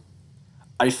 2,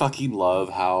 I fucking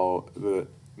love how the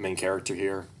main character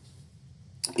here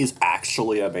is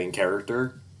actually a main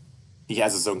character. He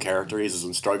has his own character, he has his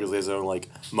own struggles, he has his own,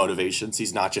 motivations.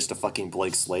 He's not just a fucking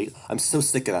blank slate. I'm so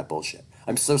sick of that bullshit.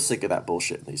 I'm so sick of that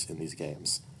bullshit in these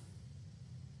games.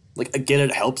 Again,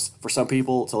 it helps for some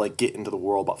people to, get into the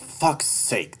world, but fuck's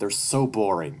sake, they're so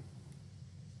boring.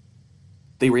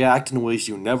 They react in ways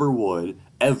you never would,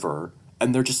 ever,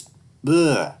 and they're just,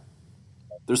 ugh.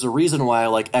 There's a reason why I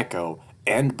like Echo,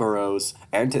 and Burroughs,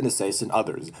 and Tennis and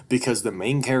others, because the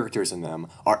main characters in them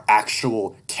are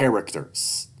actual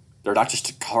characters. They're not just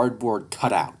a cardboard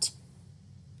cutout.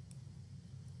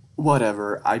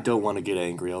 Whatever, I don't want to get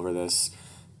angry over this.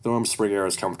 The warm spring air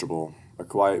is comfortable. A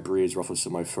quiet breeze ruffles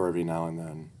through my fur every now and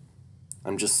then.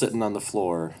 I'm just sitting on the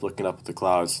floor, looking up at the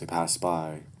clouds as they pass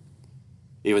by.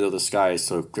 Even though the sky is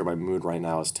so clear, my mood right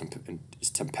now is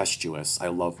tempestuous. I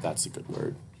love that's a good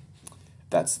word.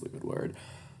 That's the good word.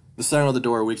 The sound of the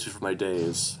door wakes me from my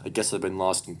daze. I guess I've been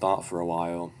lost in thought for a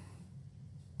while.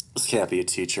 This can't be a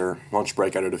teacher. Lunch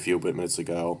break ended a few minutes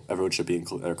ago. Everyone should be in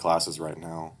their classes right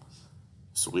now.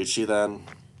 Suichi, then?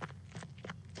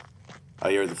 I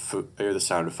hear the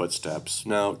sound of footsteps.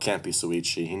 No, it can't be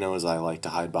Suichi. He knows I like to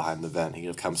hide behind the vent. He'd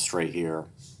have come straight here.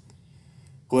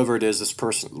 Whoever it is, this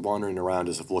person wandering around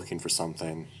as if looking for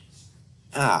something.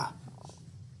 Ah!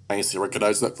 I instantly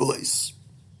recognize that voice.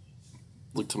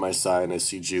 Look to my side and I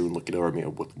see June looking over at me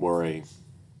with worry.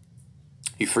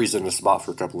 He freezes in a spot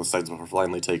for a couple of seconds before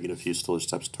finally taking a few slow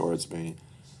steps towards me.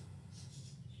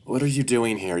 What are you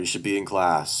doing here? You should be in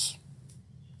class.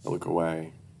 I look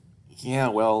away. Yeah,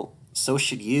 well, so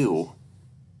should you.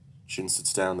 June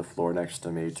sits down on the floor next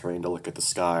to me, turning to look at the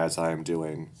sky as I am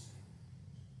doing.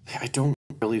 I don't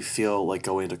really feel like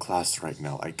going to class right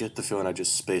now. I get the feeling I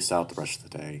just space out the rest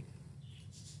of the day.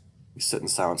 We sit in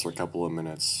silence for a couple of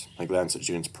minutes. I glance at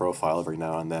June's profile every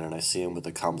now and then, and I see him with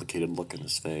a complicated look in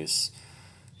his face,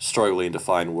 struggling to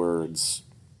find words.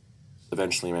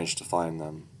 Eventually managed to find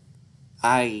them.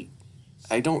 I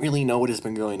I don't really know what has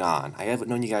been going on. I haven't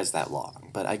known you guys that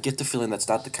long, but I get the feeling that's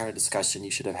not the kind of discussion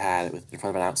you should have had in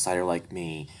front of an outsider like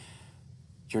me.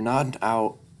 You're not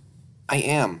out. I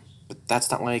am, but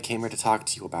that's not what I came here to talk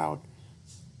to you about.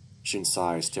 Jun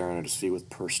sighs, staring at his feet with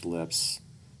pursed lips.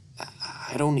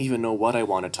 I don't even know what I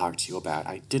want to talk to you about.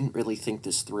 I didn't really think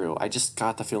this through. I just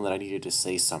got the feeling that I needed to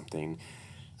say something.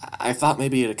 I thought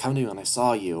maybe it'd come to me when I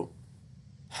saw you.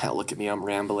 Look at me, I'm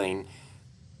rambling.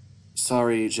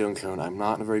 Sorry, Jun-kun, I'm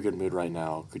not in a very good mood right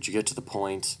now. Could you get to the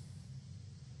point?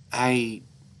 I...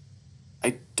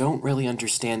 I don't really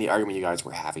understand the argument you guys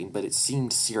were having, but it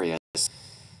seemed serious.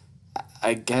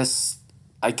 I guess...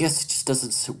 I guess it just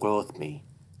doesn't sit well with me.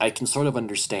 I can sort of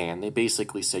understand. They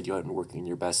basically said you hadn't been working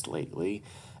your best lately,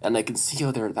 and I can see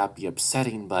how that'd be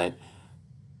upsetting, but...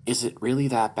 Is it really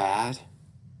that bad?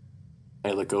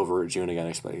 I look over at June again,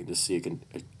 expecting to see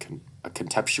a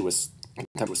contemptuous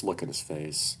look in his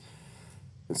face.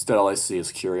 Instead, all I see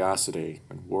is curiosity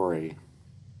and worry.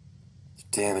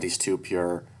 Damn it, he's too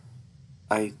pure.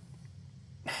 I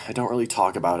I don't really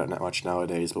talk about it much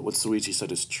nowadays, but what Suichi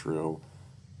said is true.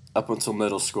 Up until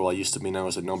middle school, I used to be known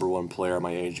as the #1 player in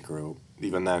my age group.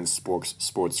 Even then,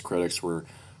 sports critics were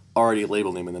already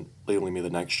labeling me the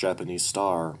next Japanese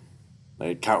star. I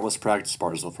had countless practice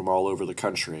partners from all over the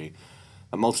country,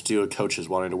 a multitude of coaches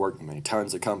wanting to work with me,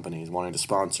 tons of companies wanting to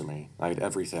sponsor me. I had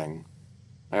everything.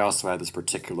 I also had this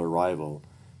particular rival,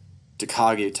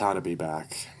 Takagi Tanabe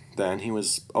back. Then he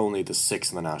was only the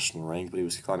 6th in the national rank, but he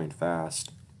was climbing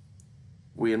fast.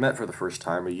 We had met for the first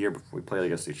time a year before we played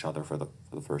against each other for the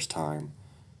first time.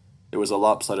 It was a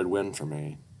lopsided win for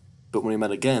me. But when we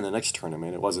met again in the next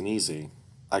tournament, it wasn't easy.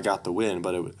 I got the win,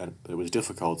 but it was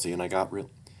difficulty, and I got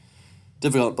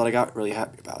difficult, but I got really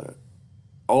happy about it.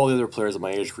 All the other players of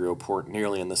my age group weren't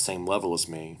nearly on the same level as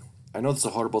me. I know it's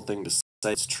a horrible thing to say,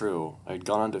 it's true. I had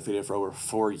gone undefeated for over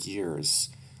 4 years.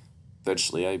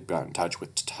 Eventually, I got in touch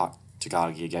with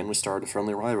Takagi again. We started a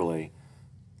friendly rivalry.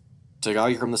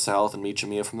 Takagi from the south and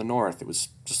Michimiya from the north. It was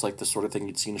just like the sort of thing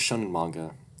you'd see in a shonen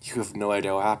manga. You have no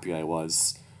idea how happy I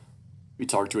was. We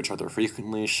talked to each other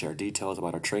frequently, shared details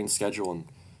about our train schedule, and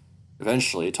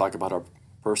eventually talk about our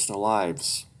personal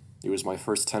lives. He was my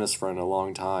first tennis friend in a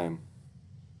long time.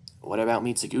 What about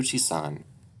Mitsuguchi-san?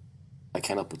 I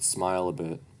can't help but smile a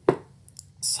bit.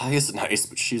 Sai is nice,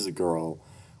 but she's a girl.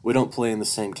 We don't play in the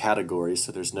same category,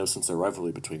 so there's no sense of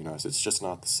rivalry between us. It's just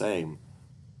not the same.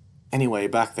 Anyway,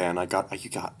 back then, I got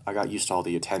used to all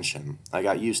the attention. I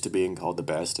got used to being called the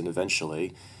best, and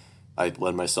eventually, I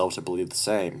led myself to believe the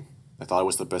same. I thought I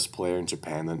was the best player in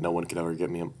Japan, that no one could ever get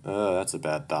me. That's a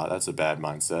bad thought. That's a bad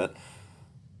mindset.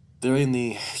 During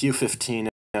the U15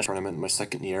 tournament in my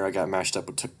second year, I got matched up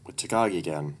with Takagi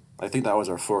again. I think that was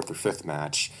our 4th or 5th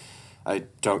match. I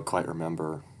don't quite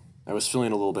remember. I was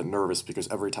feeling a little bit nervous because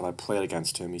every time I played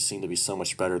against him, he seemed to be so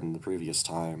much better than the previous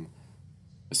time.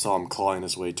 I saw him clawing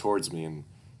his way towards me, and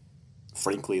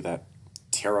frankly, that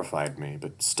terrified me.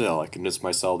 But still, I convinced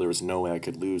myself there was no way I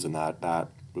could lose, and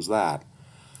that was that.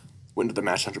 Went into the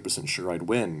match 100% sure I'd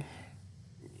win.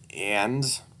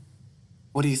 And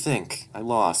what do you think? I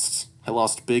lost. I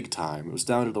lost big time. It was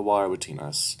down to the wire between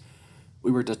us.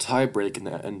 We were at a tie break in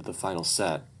the end of the final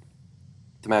set.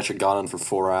 The match had gone on for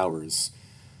 4 hours.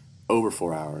 Over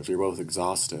 4 hours. We were both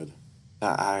exhausted.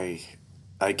 I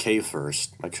caved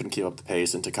first. I couldn't keep up the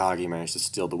pace, and Takagi managed to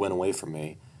steal the win away from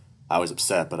me. I was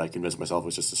upset, but I convinced myself it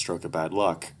was just a stroke of bad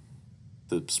luck.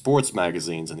 The sports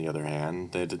magazines, on the other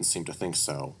hand, they didn't seem to think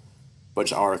so. A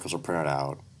bunch of articles were printed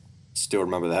out. Still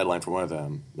remember the headline from one of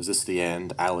them. Is this the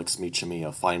end? Alex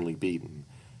Michimiya finally beaten.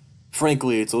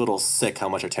 Frankly, it's a little sick how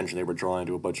much attention they were drawing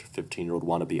to a bunch of 15-year-old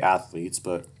wannabe athletes,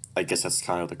 but I guess that's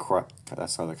kind of the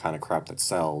kind of crap that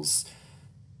sells.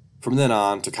 From then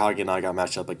on, Takagi and I got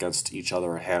matched up against each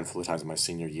other a handful of times in my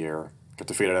senior year. Got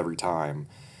defeated every time.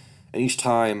 And each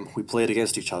time we played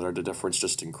against each other, the difference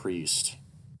just increased.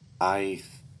 I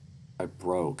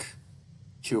broke.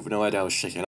 You have no idea how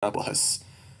shaken up I was.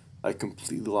 I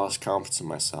completely lost confidence in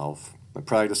myself. My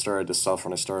practice started to suffer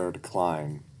and I started to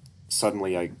decline.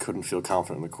 Suddenly, I couldn't feel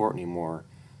confident in the court anymore.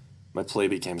 My play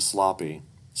became sloppy.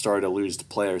 Started to lose to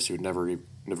players who'd never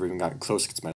even gotten close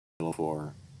against my level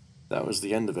before. That was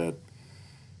the end of it.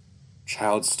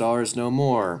 Child stars no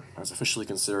more. I was officially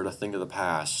considered a thing of the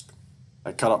past.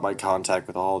 I cut off my contact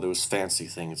with all those fancy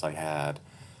things I had.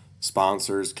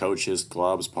 Sponsors, coaches,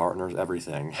 clubs, partners,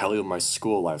 everything. Hell, even my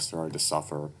school life started to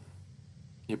suffer.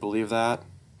 You believe that?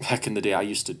 Back in the day, I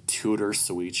used to tutor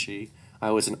Suichi.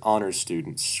 I was an honors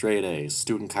student, straight A's,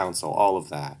 student council, all of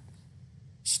that.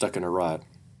 Stuck in a rut,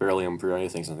 barely improved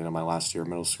anything since the end of my last year of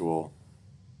middle school.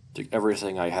 Took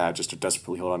everything I had just to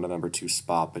desperately hold on to number 2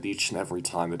 spot, but each and every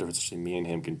time the difference between me and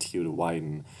him continued to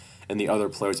widen, and the other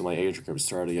players in my age group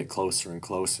started to get closer and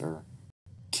closer.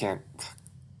 Can't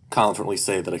confidently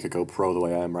say that I could go pro the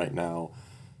way I am right now,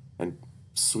 and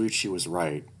Suichi was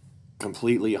right.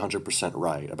 Completely 100%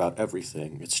 right about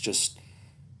everything. It's just,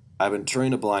 I've been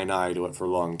turning a blind eye to it for a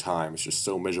long time. It's just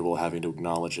so miserable having to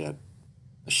acknowledge it.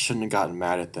 I shouldn't have gotten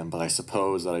mad at them, but I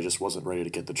suppose that I just wasn't ready to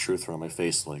get the truth from my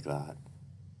face like that.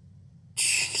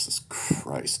 Jesus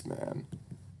Christ, man.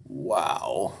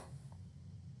 Wow.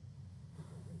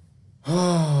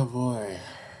 Oh, boy.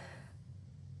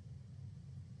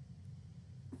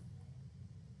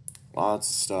 Lots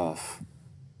of stuff.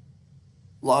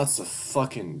 Lots of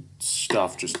fucking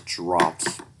stuff just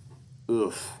dropped.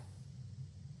 Ugh.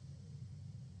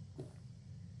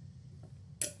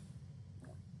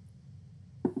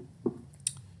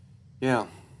 Yeah.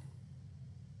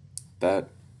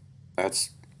 That's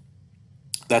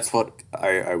what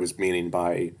I was meaning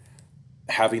by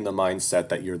having the mindset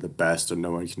that you're the best and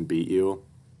no one can beat you.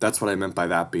 That's what I meant by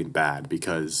that being bad,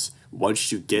 because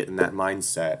once you get in that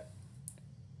mindset,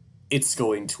 it's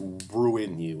going to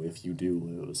ruin you if you do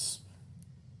lose.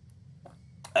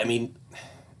 I mean,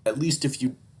 at least if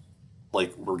you,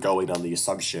 like, were going on the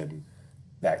assumption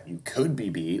that you could be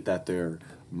beat, that there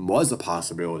was a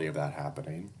possibility of that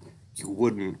happening, you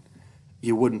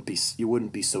wouldn't be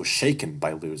so shaken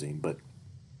by losing. But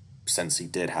since he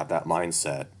did have that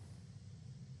mindset,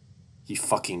 he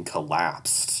fucking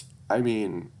collapsed. I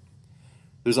mean,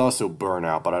 there's also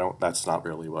burnout, but that's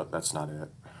not it.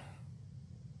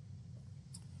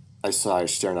 I sighed,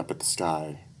 staring up at the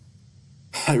sky.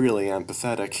 I really am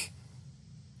pathetic.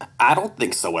 I don't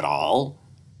think so at all.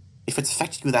 If it's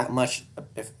affected you that much,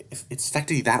 if it's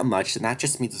affected you that much, then that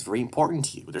just means it's very important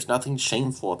to you. There's nothing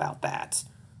shameful about that.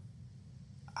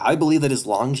 I believe that as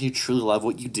long as you truly love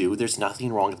what you do, there's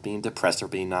nothing wrong with being depressed or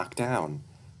being knocked down.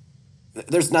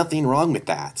 There's nothing wrong with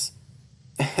that.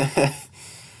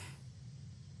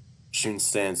 Shun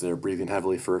stands there, breathing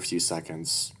heavily for a few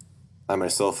seconds. I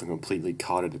myself am completely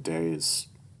caught in a daze.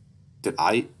 Did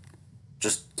I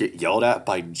just get yelled at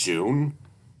by June?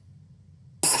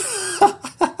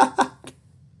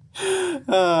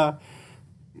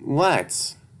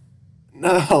 What?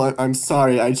 No, I'm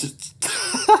sorry, I just...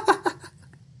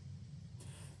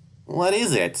 What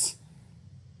is it?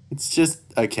 It's just...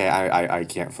 Okay, I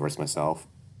can't force myself.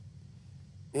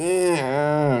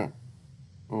 Oh,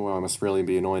 well, I must really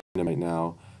be annoying him right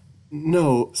now.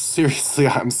 No, seriously,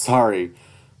 I'm sorry.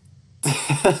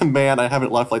 Man, I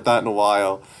haven't laughed like that in a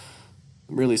while.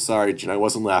 I'm really sorry, Jin. I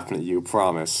wasn't laughing at you,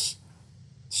 promise.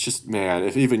 It's just, man,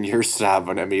 if even you're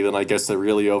stabbing at me, then I guess I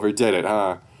really overdid it,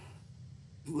 huh?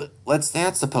 What's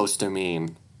that supposed to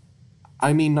mean?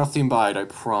 I mean nothing by it, I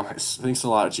promise. Thanks a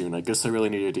lot, June. I guess I really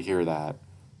needed to hear that.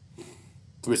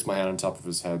 Twist my hand on top of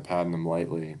his head, patting him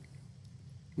lightly.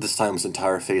 This time his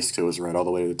entire face was red all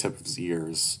the way to the tip of his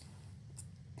ears.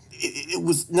 It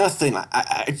was nothing.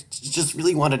 I just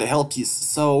really wanted to help you,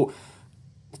 so...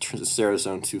 He turns to stare at his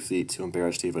own 2 feet, too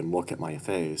embarrassed to even look at my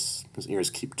face. His ears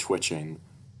keep twitching,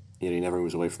 yet he never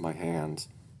moves away from my hand.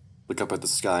 Look up at the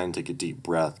sky and take a deep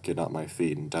breath, get out my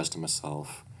feet, and dust to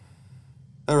myself.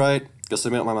 Alright, guess I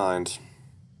made up my mind.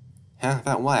 Huh?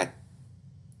 About what?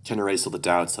 Can't erase all the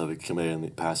doubts I've accumulated in the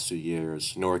past 2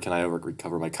 years, nor can I ever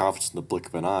recover my confidence in the blink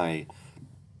of an eye.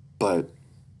 But...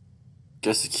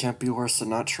 guess it can't be worse than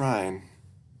not trying.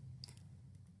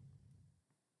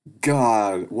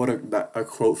 God, what a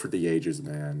quote for the ages,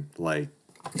 man. Like,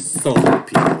 so many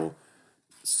people...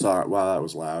 Sorry, wow, that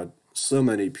was loud. So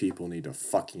many people need to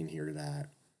fucking hear that.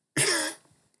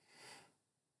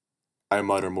 I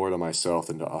mutter more to myself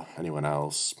than to anyone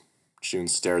else. June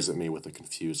stares at me with a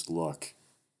confused look.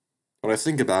 When I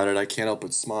think about it, I can't help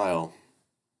but smile.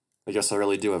 I guess I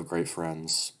really do have great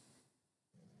friends.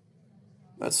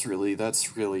 That's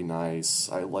really nice.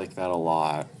 I like that a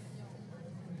lot.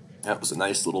 That was a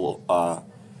nice little,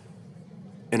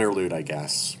 interlude, I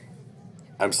guess.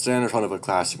 I'm standing in front of a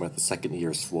classroom at the second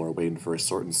year's floor, waiting for a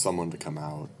certain someone to come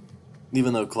out.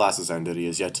 Even though class has ended, he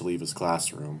has yet to leave his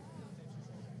classroom.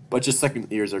 Bunch of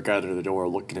second years are gathered at the door,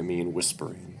 looking at me and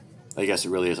whispering. I guess it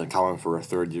really isn't common for a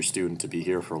third-year student to be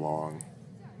here for long.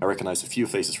 I recognize a few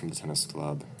faces from the tennis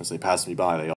club. As they pass me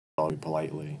by, they all me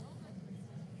politely.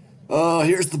 Oh,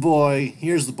 here's the boy!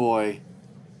 Here's the boy!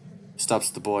 He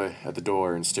stops the boy at the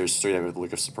door and stares straight at me with a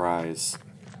look of surprise.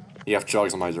 He half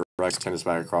jogs on my direction, tennis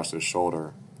bag across his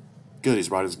shoulder. Good, he's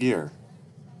brought his gear.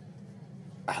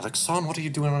 Alexon, what are you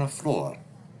doing on the floor?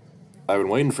 I've been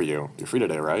waiting for you. You're free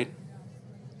today, right?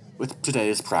 With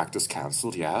today's practice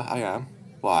cancelled, yeah, I am.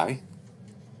 Why?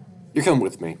 You're coming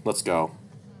with me. Let's go.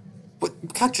 But you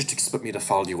can't just expect me to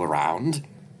follow you around.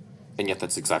 And yet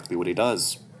that's exactly what he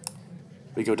does.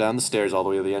 We go down the stairs all the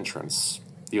way to the entrance.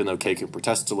 Even though Keisuke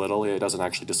protests a little, he doesn't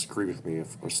actually disagree with me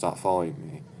or stop following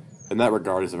me. In that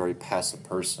regard, he's a very passive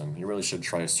person. He really should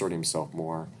try asserting himself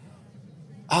more.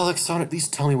 Alexander, at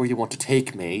least tell me where you want to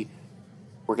take me.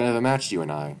 We're gonna have a match, you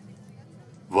and I.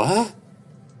 What?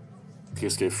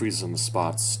 Keisuke freezes on the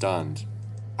spot, stunned.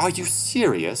 Are you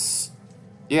serious?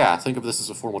 Yeah, think of this as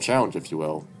a formal challenge, if you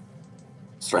will.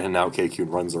 Straightening out, Keisuke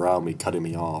runs around me, cutting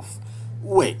me off.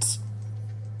 Wait!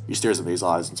 He stares at me, his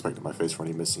eyes inspecting my face for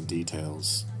any missing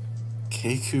details.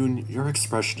 Keisuke, your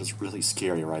expression is really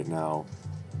scary right now.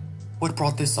 What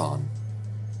brought this on?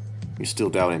 He's still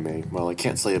doubting me. Well, I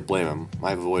can't say I blame him.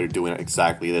 I've avoided doing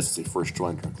exactly this as he first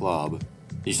joined our club.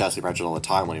 He used to ask me about it all the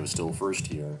time when he was still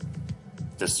first year.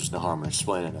 Guess there's no harm in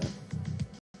explaining it.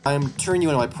 I am turning you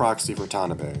into my proxy for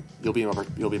Tanabe.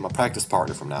 You'll be my practice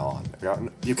partner from now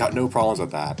on. You've got no problems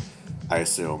with that, I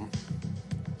assume.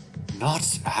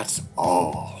 Not at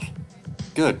all.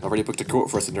 Good. I've already booked a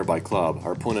court for us at a nearby club.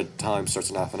 Our appointed time starts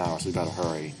in half an hour, so we gotta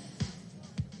hurry.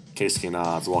 Keisuke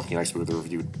nods, walking next to me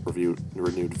with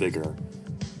renewed vigor.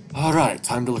 Alright,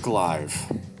 time to look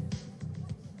alive.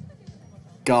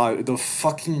 God, the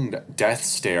fucking death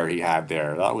stare he had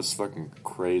there, that was fucking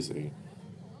crazy.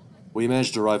 We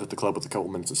managed to arrive at the club with a couple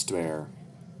minutes to spare.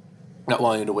 Not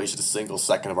wanting to waste a single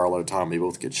second of our allotted time, we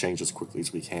both get changed as quickly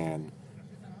as we can.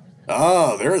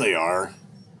 Oh, there they are.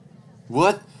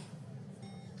 What?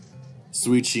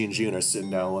 Suichi and Jun are sitting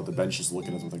down on the benches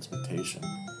looking at us with expectation.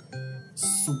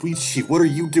 Suichi, what are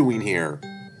you doing here?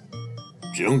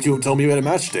 Junkyo told me you had a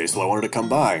match today, so I wanted to come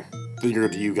by.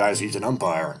 Figured you guys need an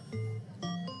umpire.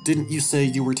 Didn't you say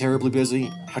you were terribly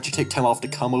busy? How'd you take time off to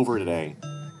come over today?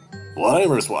 Well,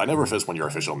 I never finished one of your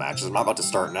official matches. I'm not about to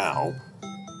start now.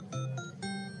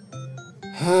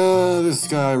 This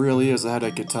guy really is a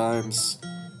headache at times.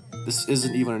 This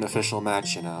isn't even an official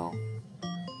match, you know.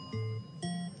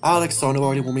 Alex, son,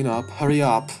 already warming up. Hurry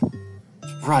up.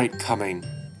 Right, coming.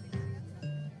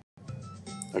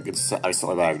 I set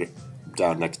my bag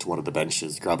down next to one of the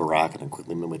benches, grab a racket, and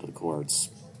quickly move to the courts.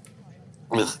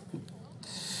 Ugh.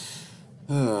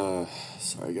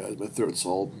 Sorry guys, my throat's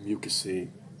all mucusy.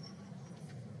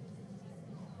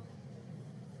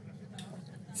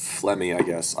 Phlegmy, I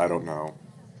guess. I don't know.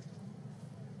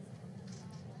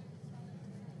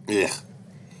 Ugh.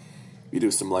 We do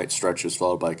some light stretches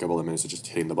followed by a couple of minutes of just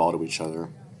hitting the ball to each other.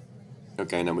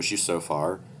 Okay, now wish you so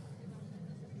far.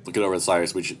 Looking over the side,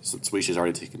 Suishi's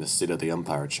already taken a seat at the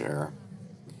umpire chair.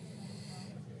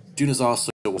 Jun is also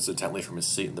watched intently from his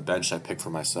seat on the bench I picked for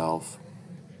myself.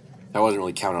 I wasn't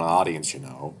really counting on an audience, you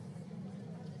know.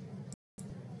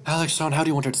 Alex, Sean, how do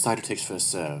you want to decide who takes first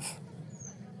serve?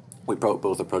 We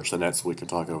both approach the net so we can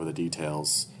talk over the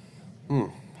details.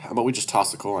 How about we just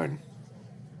toss a coin?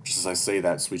 Just as I say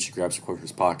that, Suichi grabs a coin from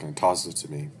his pocket and tosses it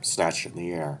to me, snatching it in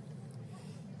the air.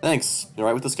 Thanks. You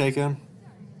alright with this, Keikun?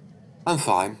 I'm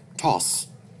fine. Toss.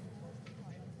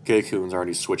 Keikun's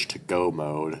already switched to go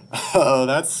mode. Oh,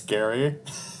 that's scary.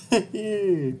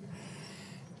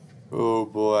 Oh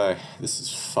boy, this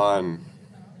is fun.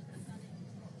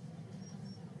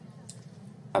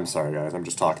 I'm sorry guys, I'm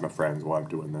just talking to friends while I'm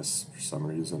doing this for some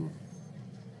reason.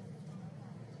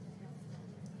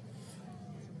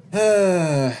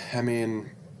 I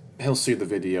mean, he'll see the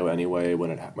video anyway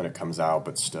when it comes out,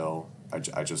 but still, I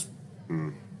just.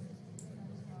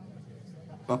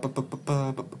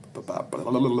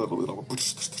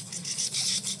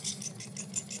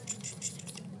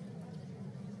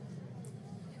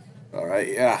 Alright,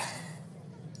 yeah.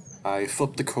 I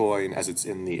flip the coin as it's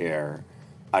in the air.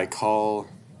 I call...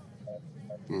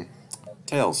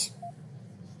 Tails.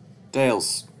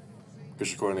 Tails.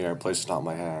 Push the coin in the air, place it not in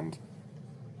my hand.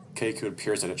 Keikun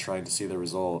peers at it, trying to see the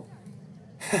result.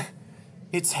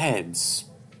 It's heads.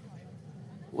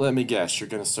 Let me guess, you're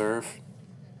gonna serve?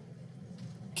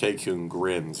 Keikun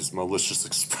grins, his malicious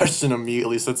expression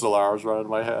immediately sets alarms right in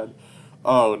my head.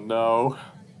 Oh no.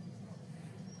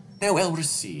 Now I'll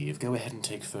receive. Go ahead and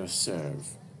take first serve.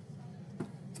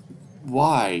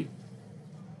 Why?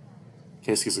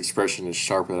 Keisuke's expression is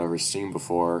sharper than I've ever seen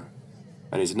before.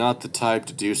 And he's not the type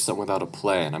to do something without a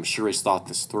plan. I'm sure he's thought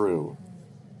this through.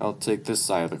 I'll take this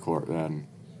side of the court then.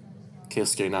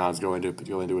 Keisuke nods, going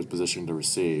to his position to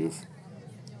receive.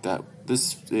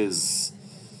 This is...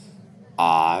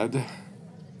 odd.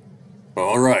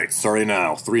 Alright, starting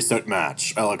now. 3-set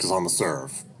match. Alex is on the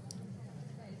serve.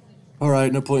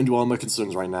 Alright, no point in dwelling on my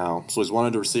concerns right now. So he's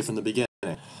wanted to receive from the beginning.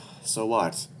 So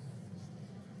what?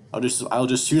 I'll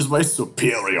just use my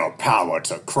superior power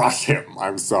to crush him.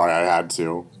 I'm sorry, I had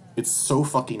to. It's so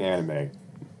fucking anime.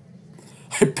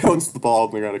 I bounced the ball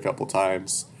on the ground a couple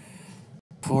times.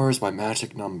 4 is my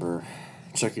magic number.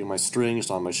 Checking my strings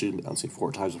on my shoe, bouncing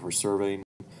 4 times before serving.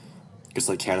 Guess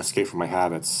I can't escape from my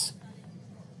habits.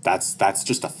 That's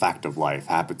just a fact of life.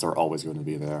 Habits are always going to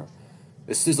be there.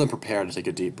 As soon as I'm prepared to take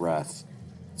a deep breath,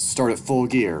 start at full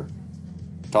gear.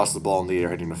 Toss the ball in the air,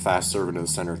 hitting a fast serve into the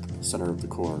center of the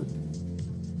court.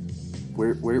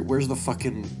 Where's the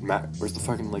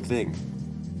fucking like thing?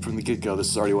 From the get-go, this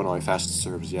is already one of my fastest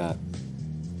serves yet.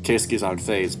 Keisuke's on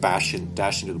phase, dashing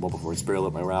to the ball before it's barely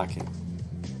at my racking.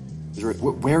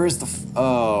 Where is the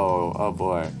oh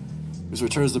boy. His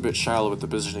return is a bit shallow, but the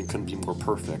positioning couldn't be more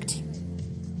perfect.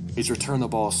 He's returned the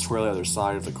ball squarely on the other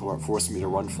side of the court, forcing me to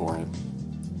run for it.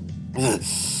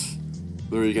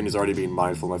 There again, he's already being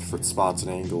mindful of my foot spots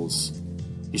and angles.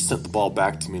 He sent the ball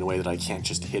back to me in a way that I can't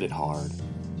just hit it hard.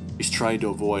 He's trying to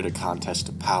avoid a contest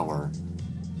of power.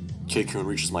 Keisuke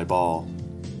reaches my ball.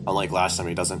 Unlike last time,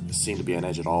 he doesn't seem to be on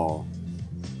edge at all.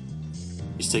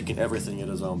 He's taking everything at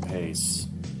his own pace.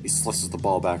 He slices the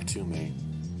ball back to me.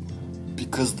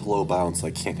 Because of the low bounce,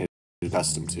 I can't hit it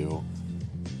accustomed to.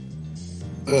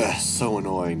 Ugh, so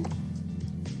annoying.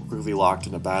 We're really locked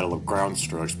in a battle of ground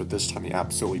strokes, but this time he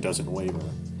absolutely doesn't waver.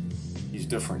 He's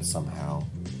different somehow.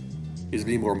 He's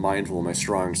being more mindful of my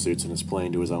strong suits and is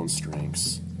playing to his own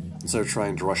strengths. Instead of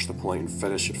trying to rush the point and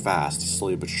finish it fast, he's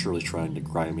slowly but surely trying to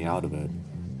grind me out of it.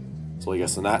 So I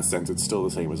guess in that sense, it's still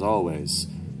the same as always.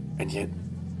 And yet,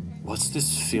 what's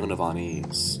this feeling of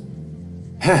unease?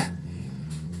 Heh!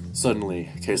 Suddenly,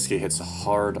 Keisuke hits a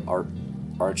hard,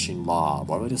 arching lob.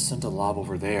 Why would I just send a lob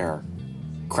over there?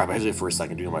 Crap, I hesitated for a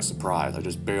second due to my surprise. I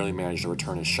just barely managed to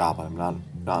return his shot, but I'm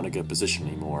not in a good position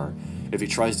anymore. If he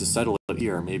tries to settle it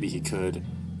here, maybe he could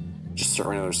just start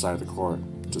on the other side of the court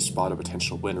to spot a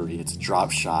potential winner. He hits a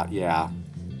drop shot, yeah.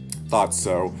 Thought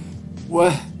so.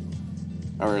 What?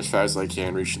 I ran as fast as I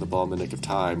can, reaching the ball in the nick of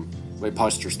time. My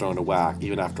posture's thrown a whack.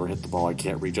 Even after I hit the ball, I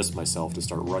can't readjust myself to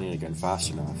start running again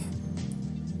fast enough.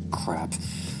 Crap.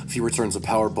 If he returns a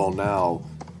power ball now,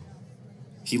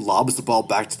 he lobs the ball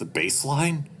back to the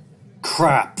baseline?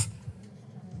 Crap!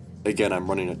 Again, I'm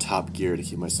running at top gear to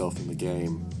keep myself in the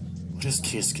game. What is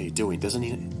Keisuke doing? Doesn't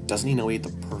he know he had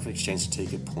the perfect chance to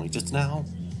take a point just now?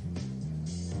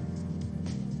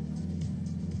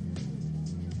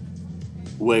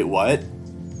 Wait, what?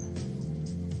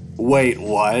 Wait,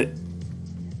 what?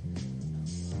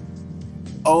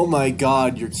 Oh my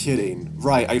god, you're kidding.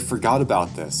 Right, I forgot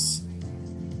about this.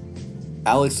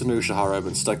 Alex and Ushihara have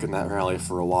been stuck in that rally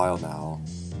for a while now.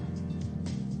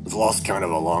 I've lost count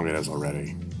of how long it is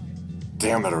already.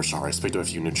 Damn that Ushihara's picked up a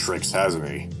few new tricks, hasn't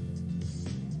he?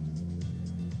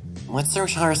 What's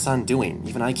Ushihara-san doing?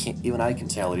 Even I can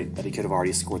tell that he could have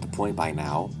already scored the point by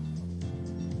now.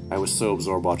 I was so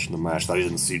absorbed watching the match that I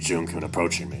didn't see Junkun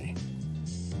approaching me.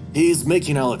 He's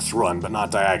making Alex run, but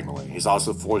not diagonally. He's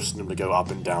also forcing him to go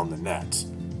up and down the net.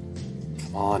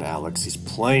 Come on, Alex, he's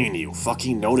playing you.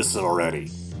 Fucking notice it already.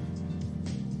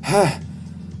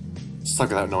 Stuck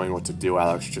without knowing what to do,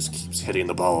 Alex just keeps hitting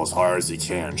the ball as hard as he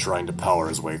can, trying to power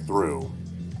his way through.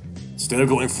 Instead of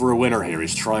going for a winner here,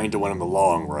 he's trying to win in the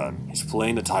long run. He's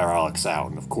playing to tire Alex out,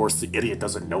 and of course the idiot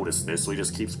doesn't notice this, so he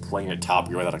just keeps playing at top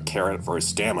gear without a carrot for his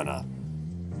stamina.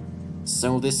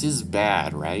 So this is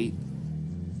bad, right?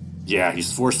 Yeah,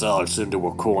 he's forced Alex into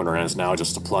a corner and is now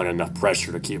just applying enough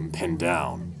pressure to keep him pinned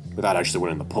down, without actually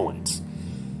winning the point.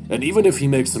 And even if he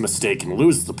makes a mistake and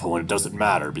loses the point, it doesn't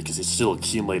matter, because he's still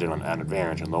accumulated an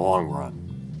advantage in the long run.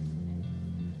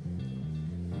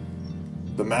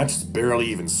 The match's barely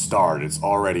even started, it's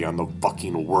already on the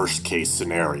fucking worst case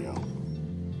scenario.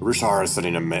 Ushihara is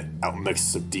setting out a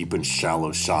mix of deep and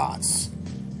shallow shots.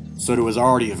 So to his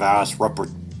already vast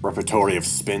repertoire of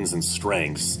spins and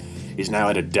strengths, he's now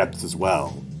at a depth as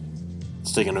well.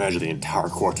 It's taking advantage of the entire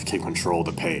court to keep control of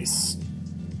the pace.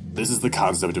 This is the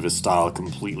concept of his style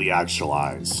completely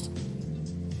actualized.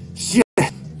 Shit!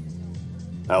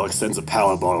 Alex sends a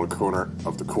power ball to the corner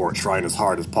of the court, trying as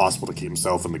hard as possible to keep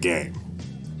himself in the game.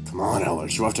 Come on,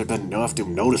 Alex, you have to have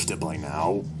noticed it by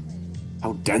now.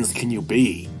 How dense can you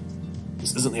be?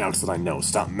 This isn't the Alex that I know.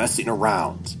 Stop messing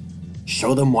around.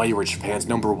 Show them why you were Japan's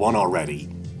 #1 already.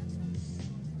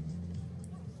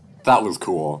 That was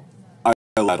cool. I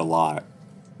like that a lot.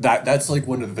 That's like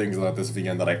one of the things about this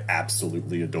VN that I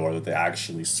absolutely adore, that they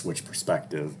actually switch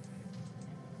perspective.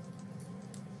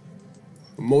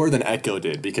 More than Echo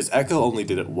did, because Echo only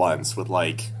did it once with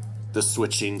like the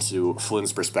switching to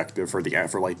Flynn's perspective for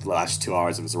like the last 2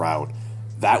 hours of his route.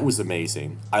 That was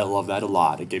amazing. I love that a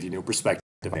lot. It gave you new perspective.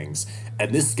 things.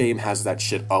 And this game has that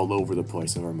shit all over the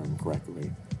place, if I remember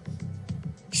correctly.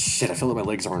 Shit, I feel like my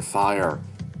legs are on fire.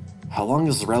 How long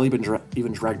has the rally been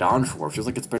even dragged on for? It feels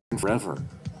like it's been forever.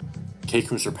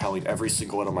 Keiku's repelling every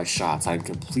single one of my shots. I am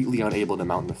completely unable to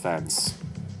mount the fence.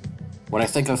 When I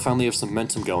think I finally have some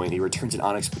momentum going, he returns an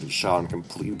unexpected shot and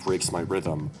completely breaks my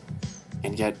rhythm.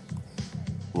 And yet,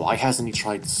 why hasn't he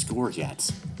tried to score yet?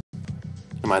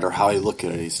 No matter how I look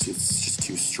at it, it's just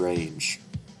too strange.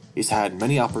 He's had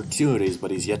many opportunities,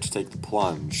 but he's yet to take the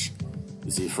plunge.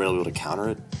 Is he afraid I'll be able to counter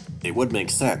it? It would make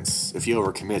sense. If he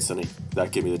overcommits, then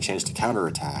that'd give me the chance to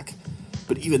counterattack.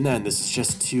 But even then, this is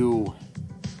just too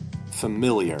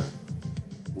familiar.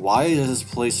 Why does his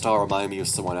playstyle remind me of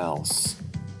someone else?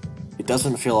 It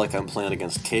doesn't feel like I'm playing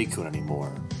against Keiko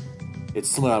anymore. It's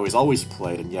someone I always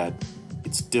played, and yet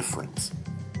it's different.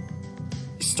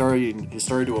 He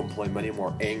started to employ many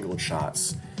more angled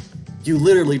shots. You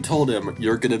literally told him,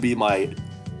 you're gonna be my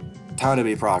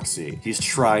Tanabe proxy. He's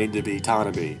trying to be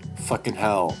Tanabe. Fucking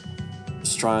hell.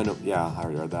 He's trying to... Yeah, I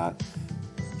already read that.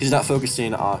 He's not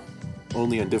focusing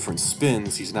only on different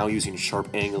spins, he's now using sharp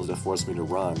angles to force me to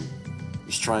run.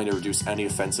 He's trying to reduce any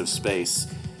offensive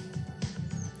space.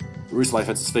 Reduce my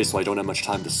offensive space so I don't have much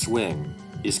time to swing.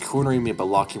 He's cornering me by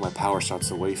locking my power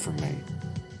shots away from me.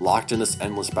 Locked in this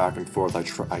endless back and forth,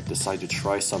 I decide to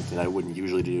try something I wouldn't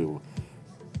usually do.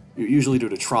 You usually do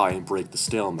to try and break the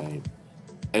stalemate.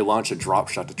 I launch a drop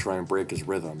shot to try and break his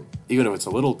rhythm. Even if it's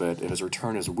a little bit, if his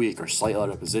return is weak or slightly out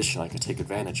of position, I can take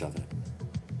advantage of it.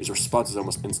 His response is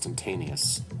almost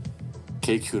instantaneous.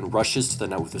 Keikun rushes to the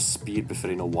net with a speed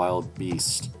befitting a wild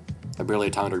beast. I barely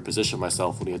have time to reposition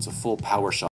myself when he hits a full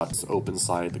power shot to the open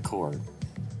side of the court.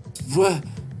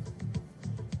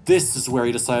 This is where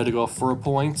he decided to go for a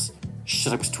point?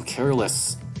 Shit, I was too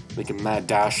careless. Make a mad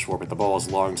dash for it, but the ball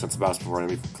is long since the bounce before I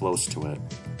am even close to it.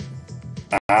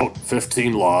 Out,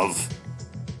 15 love.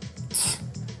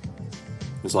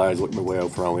 His eyes looked my way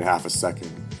out for only half a second,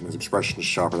 and his expression is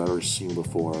sharper than I've ever seen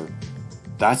before.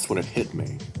 That's when it hit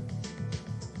me.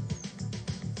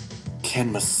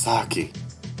 Ken Masaki.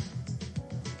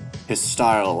 His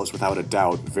style is without a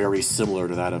doubt very similar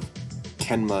to that of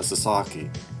Kenma Sasaki.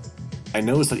 I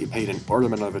noticed that he paid an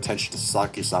ornament of attention to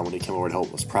Sasaki-san when he came over to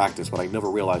help us practice, but I never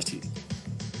realized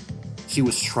he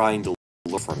was trying to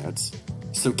learn from it.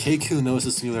 So Keiku knows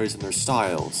the similarities in their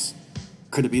styles.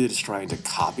 Could it be that he's trying to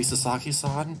copy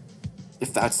Sasaki-san?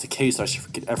 If that's the case, I should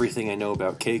forget everything I know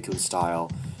about Keiku's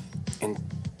style and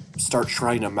start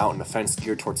trying to mount an offense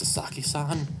geared towards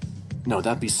Sasaki-san? No,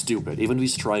 that'd be stupid. Even if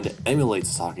he's trying to emulate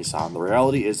Sasaki-san, the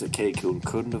reality is that Keikun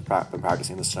couldn't have been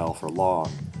practicing the style for long.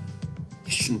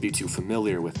 He shouldn't be too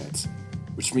familiar with it,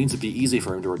 which means it'd be easy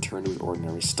for him to return to his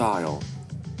ordinary style.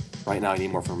 Right now I need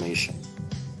more information.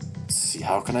 Let's see,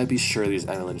 how can I be sure that he's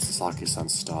emulating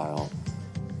Sasaki-san's style?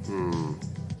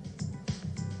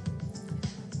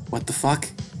 What the fuck?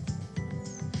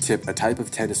 Tip, a type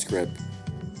of tennis grip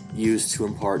used to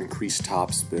impart increased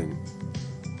topspin.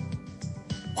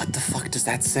 What the fuck does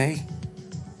that say?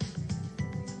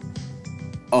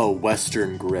 Oh,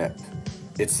 Western grip.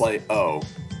 It's like, oh.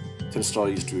 Tennis style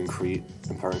used to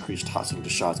impart increased topspin to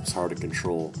shots was hard to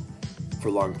control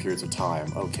for long periods of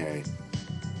time. Okay.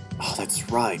 Oh, that's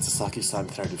right. Sasaki-san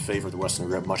tended to favor the Western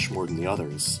grip much more than the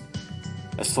others.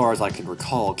 As far as I can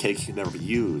recall, Keiki never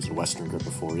used a Western grip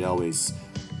before. He always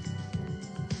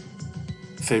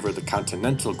favored the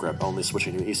continental grip, only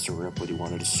switching to an Eastern grip when he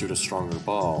wanted to shoot a stronger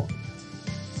ball.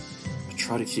 I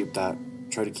try to keep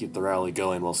the rally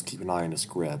going whilst keeping an eye on his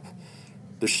grip.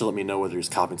 This should let me know whether he's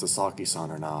copying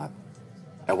Sasaki-san or not.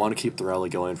 I want to keep the rally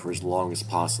going for as long as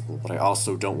possible, but I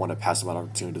also don't want to pass him an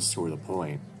opportunity to score the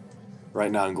point.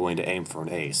 Right now I'm going to aim for an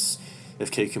ace.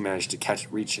 If Keiko managed to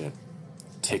reach it,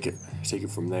 take it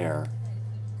from there.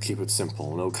 Keep it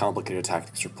simple, no complicated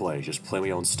tactics or play, just play my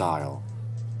own style.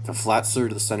 If a flat serve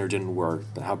to the center didn't work,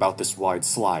 then how about this wide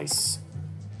slice?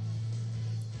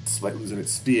 Despite losing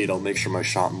its speed, I'll make sure my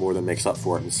shot more than makes up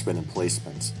for it in spin and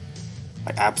placement.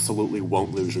 I absolutely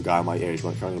won't lose a guy my age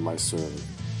when counting my serve.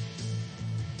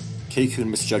 Keikun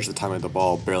misjudged the timing of the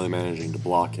ball, barely managing to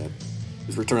block it.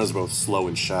 His return is both slow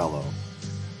and shallow.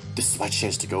 This is my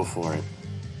chance to go for it.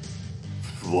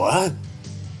 What?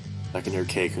 I can hear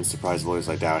Keikun's surprised voice as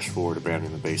I dash forward,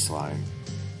 abandoning the baseline.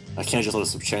 I can't just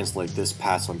let a chance like this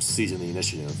pass, so I'm seizing the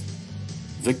initiative.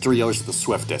 Victory always the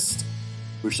swiftest.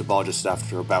 Reach the ball just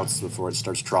after it bounces before it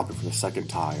starts dropping for the second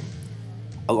time.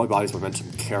 I let my body's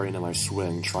momentum carrying in my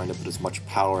swing, trying to put as much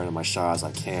power into my shot as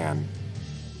I can.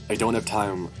 I don't have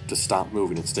time to stop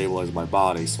moving and stabilize my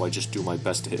body, so I just do my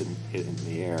best to hit it in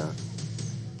the air.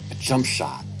 A jump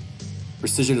shot.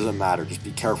 Precision doesn't matter, just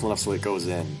be careful enough so it goes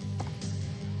in.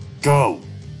 Go!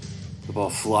 The ball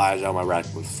flies out my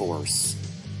racket with force.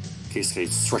 Keisuke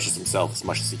stretches himself as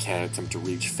much as he can, attempt to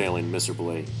reach, failing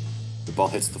miserably. The ball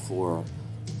hits the floor,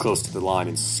 close to the line,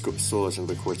 and soars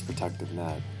into the court's protective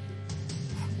net.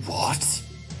 What?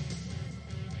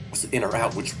 Was it in or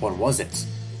out? Which one was it?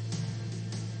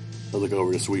 I look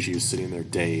over to Suichi, who's sitting there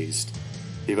dazed.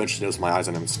 He eventually notices my eyes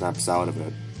on him and snaps out of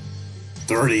it.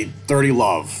 30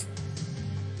 love.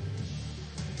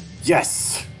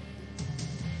 Yes!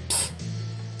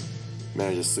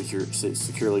 Managed to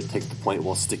securely take the point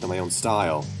while sticking to my own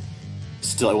style.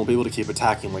 Still, I won't be able to keep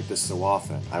attacking like this so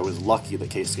often. I was lucky that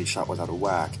Keisuke's shot was out of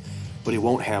whack, but he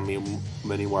won't have me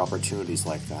many more opportunities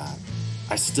like that.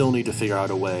 I still need to figure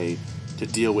out a way to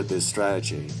deal with this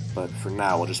strategy, but for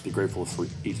now I'll just be grateful for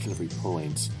each and every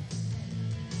point.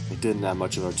 I didn't have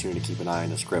much of an opportunity to keep an eye on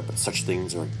his grip, but such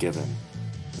things are a given.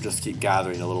 I'll just keep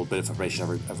gathering a little bit of information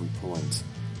every point.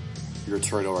 We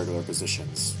return to our regular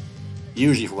positions.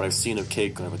 Usually, from what I've seen of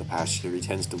Keiko over the past year, he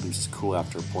tends to lose his cool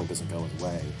after a point doesn't go his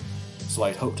way, so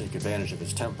I'd hope to take advantage of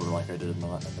his temper like I did in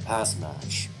the past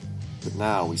match. But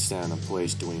now we stand in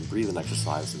place doing breathing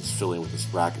exercises, filling with his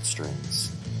racket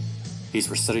strings. He's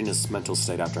resetting his mental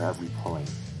state after every point.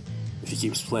 If he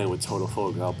keeps playing with total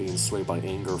focus without being swayed by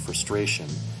anger or frustration,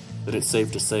 then it's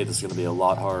safe to say this is going to be a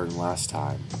lot harder than last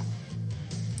time.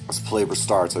 As play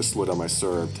restarts, I slid on my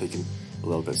serve, taking a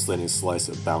little bit, sliding a slice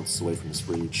that bounced away from his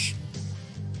reach.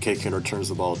 Keiko returns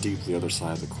the ball deeply the other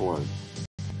side of the court.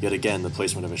 Yet again, the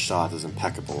placement of his shot is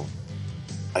impeccable.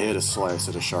 I hit a slice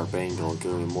at a sharp angle,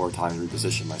 giving him more time to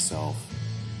reposition myself.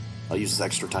 I'll use this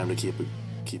extra time to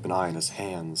keep an eye on his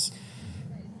hands,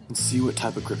 and see what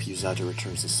type of grip he uses after he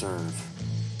returns the serve.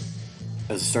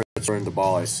 As he starts throwing the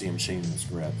ball, I see him changing his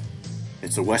grip.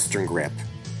 It's a Western grip,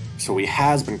 so he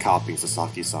has been copying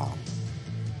Sasaki-san.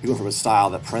 He went from a style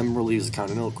that primarily uses a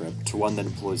continental grip to one that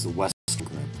employs the Western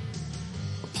grip.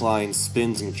 Applying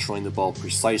spins and controlling the ball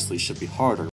precisely should be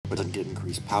harder, but doesn't get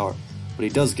increased power. But he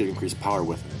does get increased power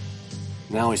with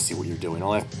it. Now I see what you're doing.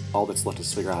 All that's left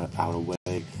is figure out a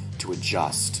way to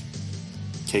adjust.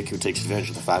 Keiko takes advantage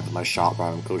of the fact that my shot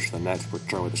brought him closer to the net to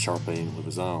return with a sharp angle of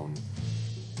his own.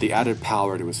 The added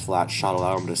power to his flat shot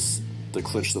allowed him to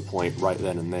clinch the point right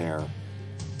then and there.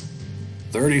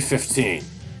 30-15.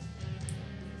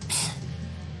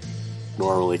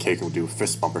 Normally, Keiko would do a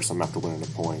fist bump or something after winning a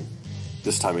point.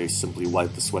 This time he simply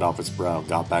wiped the sweat off his brow and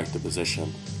got back to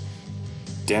position.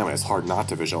 Damn it, it's hard not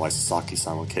to visualize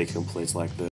Sasaki-san when Keiko plays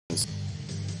like this. Let's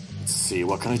see,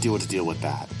 what can I do to deal with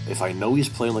that? If I know he's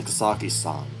playing like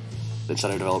Sasaki-san, then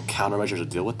should I develop countermeasures to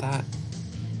deal with that?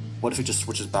 What if he just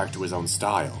switches back to his own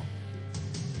style?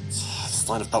 This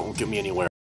line of thought won't get me anywhere.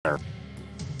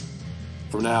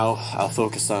 For now, I'll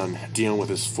focus on dealing with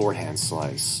his forehand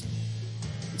slice.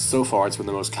 So far, it's been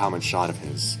the most common shot of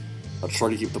his. I'll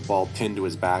try to keep the ball pinned to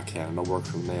his backhand and I'll work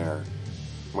from there.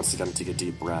 Once again, take a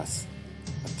deep breath.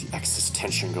 Let the excess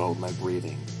tension go out of my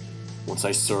breathing. Once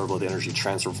I serve, let the energy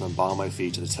transfer from the bottom of my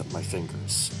feet to the tip of my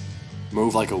fingers.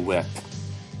 Move like a whip.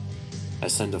 I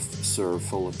send a serve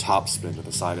full of topspin to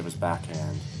the side of his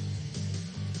backhand.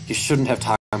 He shouldn't have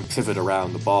time to pivot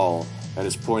around the ball, and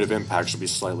his point of impact should be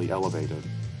slightly elevated.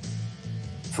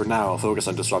 For now, I'll focus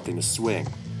on disrupting his swing.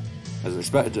 As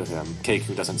expected of him,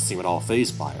 Keiko doesn't seem at all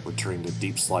fazed by it, returning to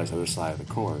deep slice on the other side of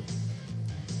the court.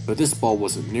 But this ball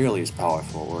wasn't nearly as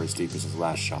powerful or as deep as his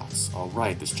last shots.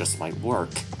 Alright, this just might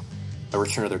work. I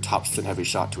return another topspin heavy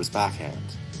shot to his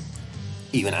backhand.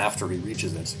 Even after he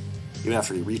reaches,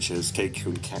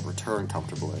 Keiko can't return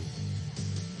comfortably.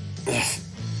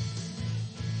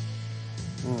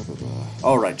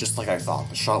 Alright, just like I thought,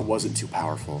 the shot wasn't too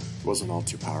powerful. It wasn't all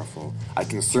too powerful. I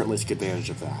can certainly take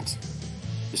advantage of that.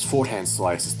 His forehand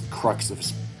slice is the crux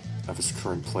of his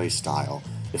current play style.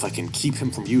 If I can keep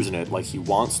him from using it like he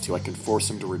wants to, I can force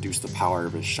him to reduce the power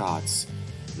of his shots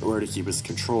in order to keep his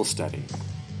control steady.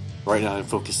 Right now I'm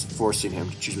forcing him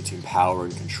to choose between power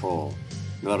and control.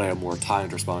 Now that I have more time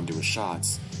to respond to his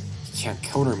shots, he can't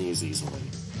counter me as easily.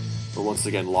 We're once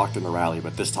again locked in the rally,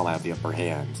 but this time I have the upper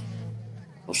hand.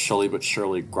 I'll slowly but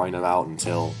surely grind him out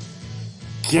until...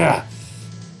 Yeah!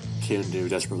 Keiko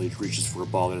desperately reaches for a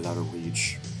ball that is out of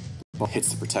reach. The ball hits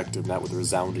the protective net with a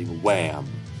resounding wham.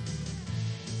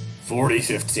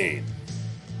 40-15.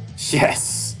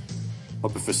 Yes!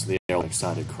 Up a fist in the air with an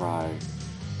excited cry.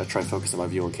 I try focusing my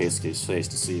view on Keisuke's face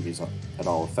to see if he's at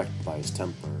all affected by his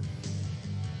temper.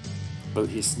 But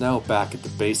he's now back at the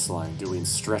baseline doing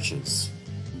stretches.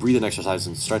 Breathing exercises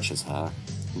and stretches, huh?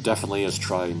 And definitely is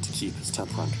trying to keep his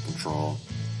temper under control.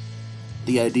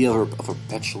 The idea of a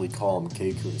perpetually calm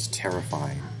Keiko is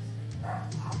terrifying.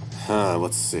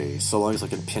 Let's see. So long as I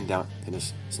can pin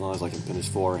his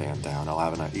forehand down, I'll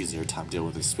have an easier time dealing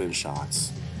with his spin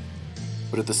shots.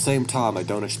 But at the same time, I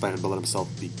don't expect him to let himself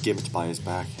be gimped by his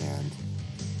backhand.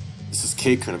 This is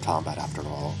Keisuke of combat, after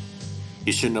all.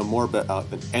 He should know more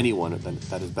than anyone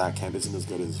that his backhand isn't as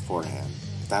good as his forehand.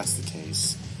 If that's the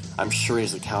case, I'm sure he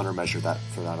has a countermeasure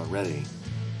for that already.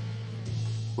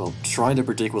 Well, trying to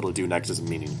predict what he'll do next is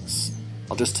meaningless.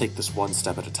 I'll just take this one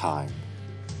step at a time.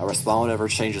 I'll respond whatever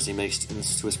changes he makes to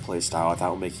his playstyle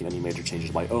without making any major changes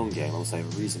to my own game unless I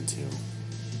have a reason to.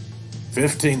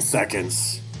 15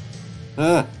 seconds!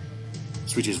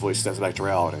 Suichi's voice steps back to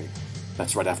reality.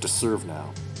 That's right, I have to serve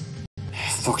now.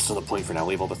 Focus on the point for now,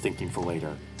 leave all the thinking for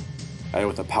later. I hit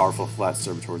with a powerful flat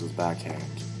serve towards his backhand.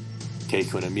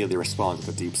 Keisuke immediately responds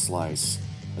with a deep slice.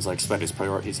 As I expect, he's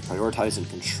prioritizing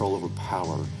control over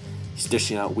power. He's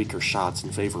dishing out weaker shots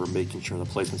in favor of making sure the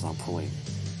placement's on point.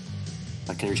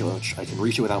 I can reach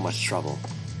it without much trouble.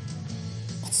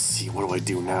 Let's see, what do I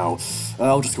do now?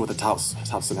 I'll just go with the top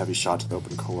spin heavy shot to the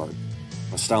open court.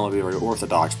 My style will be very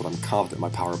orthodox, but I'm confident in my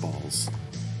power balls.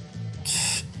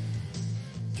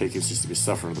 Keisuke seems to be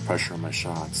suffering the pressure on my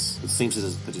shots. It seems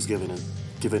that he's given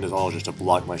his all just to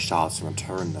block my shots and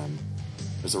return them.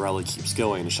 As the rally keeps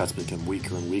going, the shots become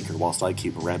weaker and weaker, whilst I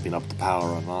keep ramping up the power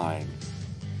on mine.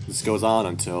 This goes on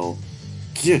until...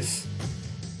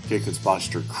 Keisuke's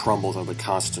posture crumbles under the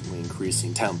constantly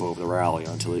increasing tempo of the rally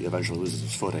until he eventually loses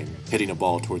his footing, hitting a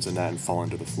ball towards the net and falling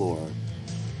to the floor.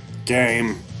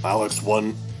 Game! Alex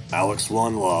won,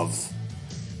 love.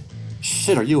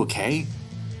 Shit, are you okay?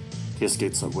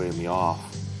 Keisuke's waving me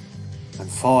off. I'm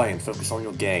fine, focus on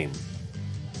your game.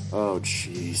 Oh,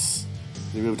 jeez.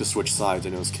 As he moved to switch sides, I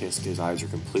noticed Keisuke's eyes are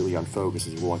completely unfocused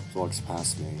as he walks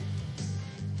past me.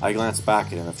 I glance back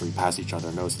at him after we pass each other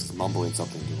and notice he's mumbling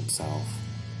something to himself.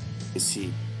 Is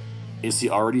he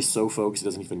already so focused he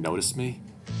doesn't even notice me?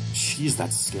 Jeez,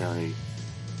 that's scary.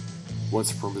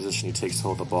 Once from position, he takes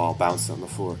hold of the ball, bouncing on the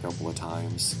floor a couple of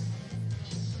times.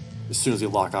 As soon as we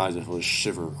lock eyes, I feel a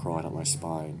shiver crawling up my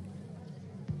spine.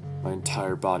 My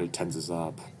entire body tenses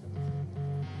up.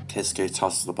 Keisuke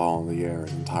tosses the ball in the air,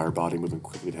 his entire body moving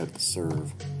quickly to hit the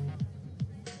serve.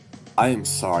 I am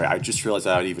sorry, I just realized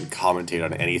I haven't even commentated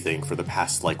on anything for the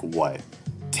past,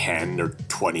 10 or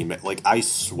 20 minutes. I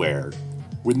swear,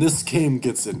 when this game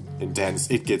gets intense,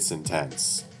 it gets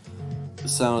intense. The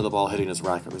sound of the ball hitting his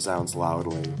racket resounds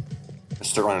loudly. I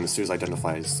start running as soon as I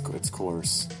identify its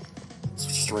course. It's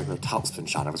just a regular topspin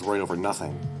shot, I was worried over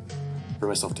nothing. I bring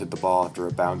myself to hit the ball after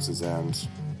it bounces and...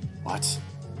 What?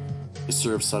 His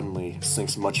serve suddenly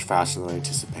sinks much faster than I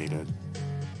anticipated.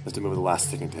 I have to move the last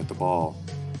second to hit the ball.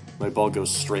 My ball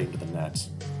goes straight into the net.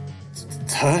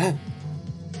 I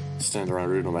stand around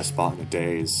rooting on my spot in a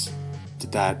daze.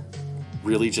 Did that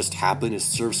really just happen? His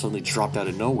serve suddenly dropped out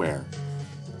of nowhere.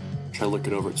 I try to look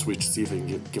it over at Sweet to see if I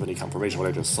can give any confirmation of what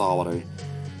I just saw, but I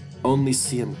only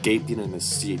see him gaping in his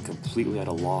seat, completely at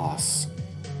a loss.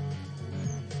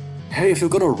 Hey, if you're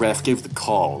gonna ref, give the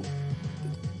call.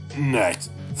 Net.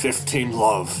 15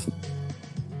 love.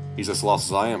 He's as lost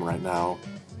as I am right now.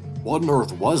 What on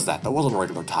earth was that? That wasn't a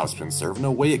regular topspin serve.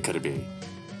 No way it could be.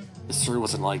 This serve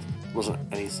wasn't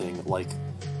anything like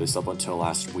this up until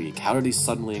last week. How did he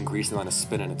suddenly increase the amount of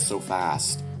spin in it so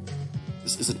fast?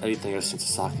 This isn't anything I've seen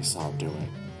Sasaki-san doing.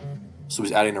 So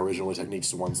he's adding original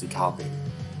techniques to ones he copied.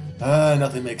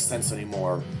 Nothing makes sense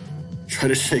anymore. Try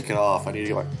to shake it off. I need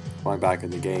to get my back in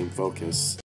the game.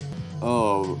 Focus.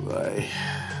 Oh,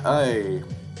 aye.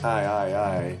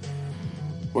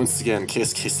 Once again,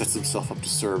 Keisuke sets himself up to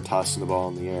serve, tossing the ball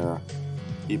in the air.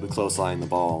 Keep a close eye on the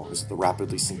ball. Is it the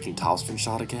rapidly sinking topspin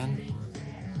shot again?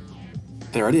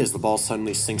 There it is. The ball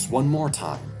suddenly sinks one more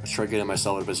time. I try getting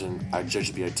myself in a position I judge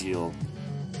to be ideal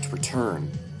to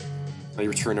return. My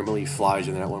return normally flies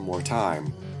in the net one more time.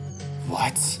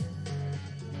 What?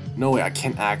 No way, I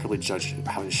can't accurately judge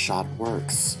how his shot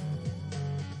works.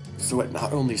 So it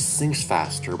not only sinks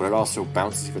faster, but it also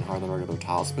bounces even harder than a regular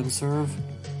topspin serve?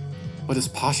 But his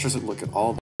posture doesn't look at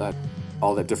all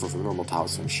that different from a normal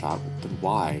topspin shot. Then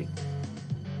why?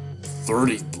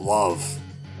 30 love.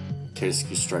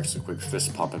 Keisuke strikes a quick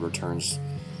fist pump and returns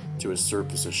to his serve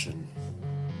position.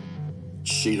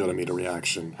 She don't need a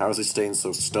reaction. How is he staying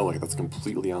so stoic? That's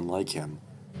completely unlike him.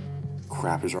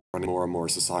 Crap, he's running more and more,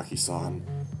 Sasaki-san.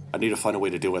 I need to find a way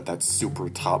to deal with that super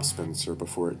topspin serve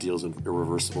before it deals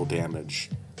irreversible damage.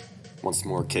 Once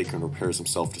more, Keisuke repairs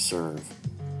himself to serve.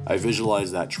 I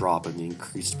visualize that drop and the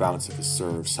increased bounce of his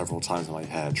serve several times in my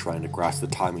head, trying to grasp the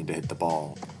timing to hit the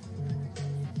ball.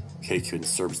 Keisuke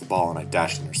serves the ball and I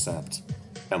dash and intercept,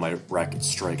 and my racket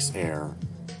strikes air.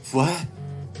 What?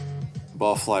 The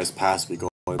ball flies past me,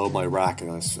 going I load my racket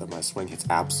and my swing hits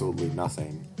absolutely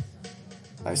nothing.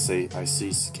 I see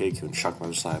Keisuke chuck on the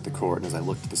other side of the court, and as I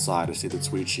look to the side, I see that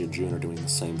Suichi and Jun are doing the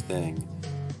same thing.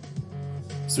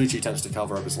 Suichi tends to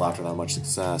cover up his laughter without much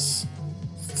success.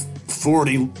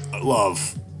 40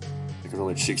 love. I can feel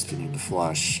my cheeks beginning to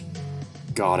flush.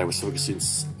 God, I was so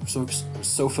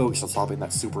focused on stopping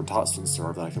that super topspin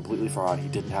serve that I completely forgot he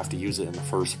didn't have to use it in the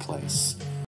first place.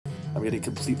 I'm getting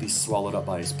completely swallowed up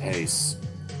by his pace.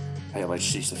 I hit my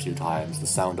cheeks a few times. The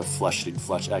sound of flesh hitting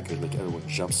flesh echoes make everyone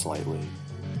jump slightly.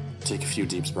 Take a few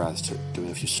deep breaths,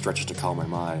 doing a few stretches to calm my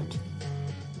mind.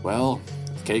 Well,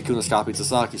 if Keikun has copied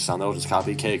Sasaki-san, I'll just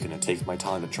copy Keikun and take my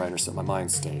time to try and reset my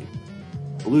mind state.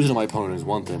 Losing to my opponent is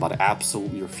one thing, but I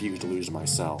absolutely refuse to lose to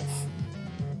myself.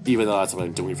 Even though that's what I've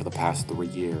been doing for the past 3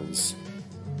 years.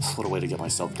 What a way to get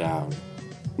myself down.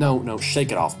 No,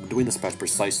 shake it off. I'm doing this match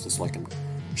precisely so I can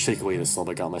shake away this slump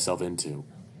I got myself into.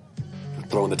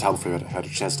 Throwing the towel before I had a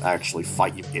chance to actually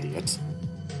fight, you idiot.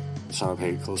 Shama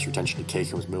paid closer attention to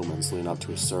Keikun's movements leading up to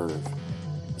his serve.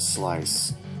 A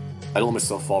slice. I don't let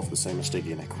myself fall for the same mistake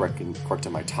again. I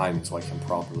corrected my timing so I can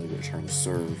properly return his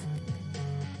serve.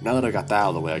 Now that I got that out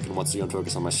of the way, I can once again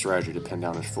focus on my strategy to pin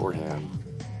down his forehand.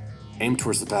 Aim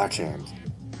towards the backhand.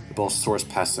 The ball soars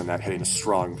past the net, hitting a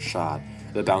strong shot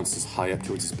that bounces high up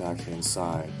towards his backhand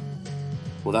side.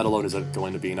 Well, that alone isn't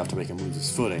going to be enough to make him lose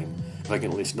his footing. If I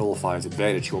can at least nullify his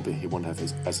advantage, he won't have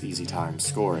as easy time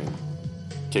scoring.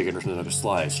 Keikun returns another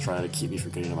slice, trying to keep me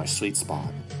from getting to my sweet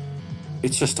spot.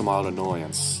 It's just a mild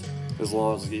annoyance. As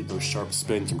long as I get those sharp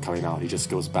spins from coming out, he just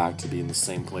goes back to being the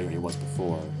same player he was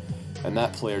before. And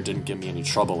that player didn't give me any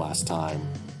trouble last time.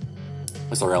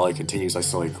 As the rally continues, I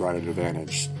slowly grind an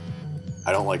advantage.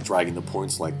 I don't like dragging the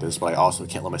points like this, but I also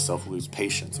can't let myself lose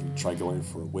patience and try going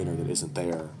for a winner that isn't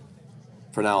there.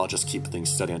 For now, I'll just keep things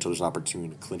steady until there's an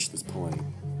opportunity to clinch this point.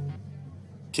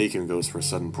 Keikun goes for a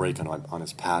sudden break on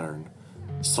his pattern,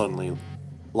 suddenly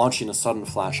launching a sudden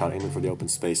flash shot aiming for the open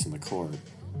space in the court.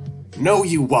 No,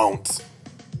 you won't!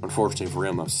 Unfortunately for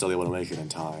him, I'm still able to make it in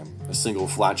time. A single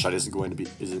flat shot isn't going to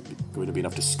be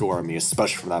enough to score on me,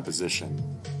 especially from that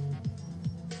position.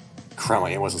 Crap,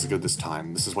 my aim wasn't as good this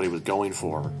time. This is what he was going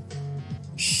for.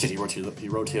 Shit, he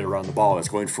rotated around the ball. I was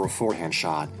going for a forehand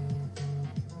shot.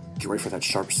 Get ready for that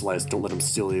sharp slice. Don't let him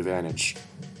steal the advantage.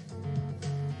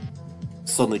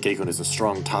 Suddenly, Keikun has a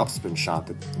strong topspin shot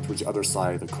towards the other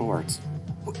side of the court.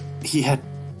 He had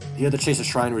the chance to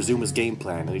try and resume his game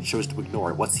plan, and he chose to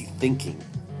ignore it. What's he thinking?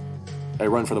 I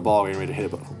run for the ball, getting ready to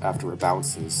hit it after it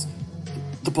bounces.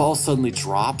 The ball suddenly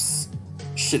drops?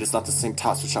 Shit, it's not the same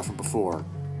topspin shot from before.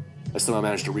 I somehow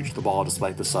managed to reach the ball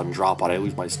despite the sudden drop, but I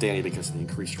lose my standing because of the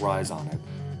increased rise on it.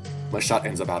 My shot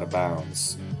ends up out of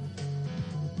bounds.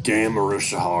 Game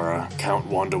Marushihara, count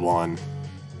 1-1.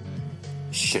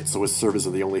 Shit, so his serve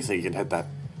isn't the only thing he can hit that.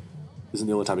 Isn't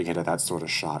the only time he can hit that sort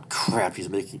of shot. Crap, he's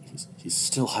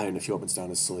still hiding a few opens down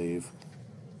his sleeve.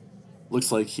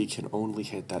 Looks like he can only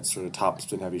hit that sort of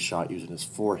topspin heavy shot using his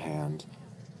forehand.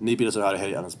 Maybe he doesn't know how to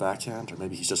hit it on his backhand, or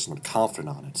maybe he's just not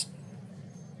confident on it.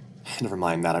 Never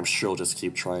mind that, I'm sure he'll just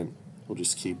keep trying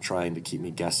to keep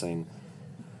me guessing.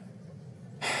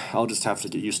 I'll just have to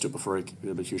get used to it before it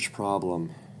becomes a huge problem.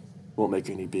 Won't make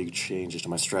any big changes to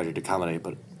my strategy to accommodate,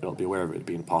 but I'll be aware of it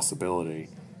being a possibility.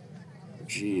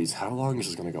 Jeez, how long is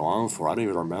this going to go on for? I don't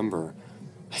even remember.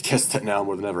 I guess that now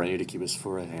more than ever I need to keep his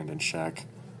forehand in check.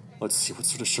 Let's see, what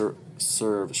sort of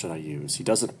serve should I use? He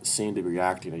doesn't seem to be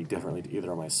reacting any differently to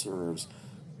either of my serves,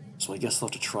 so I guess I'll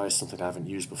have to try something I haven't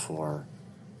used before.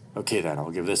 Okay then,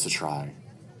 I'll give this a try.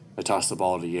 I toss the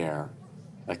ball in the air.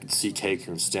 I can see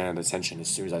Keikun stand at attention as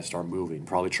soon as I start moving,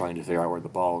 probably trying to figure out where the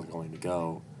ball is going to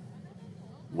go.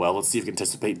 Well, let's see if we can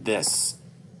anticipate this.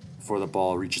 Before the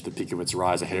ball reaches the peak of its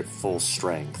rise, I hit it full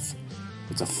strength.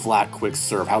 It's a flat, quick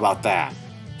serve. How about that?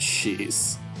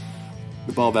 Jeez.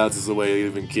 The ball bounces away,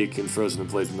 leaving Keikun frozen in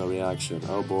place with no reaction.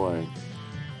 Oh boy.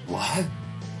 What?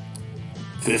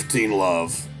 15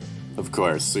 love. Of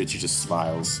course, Suichi just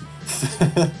smiles.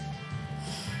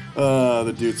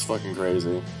 The dude's fucking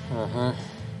crazy.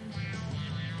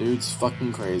 Dude's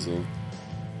fucking crazy.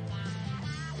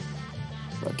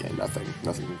 Okay, nothing.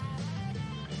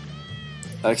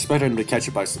 I expected him to catch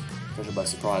it by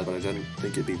surprise, but I didn't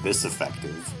think it'd be this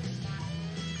effective.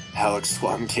 Alex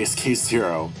 1, Keisuke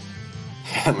 0.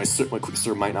 Yeah, my quick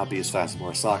serve might not be as fast as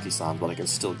Murasaki-san, but I can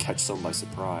still catch someone by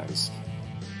surprise.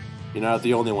 You're not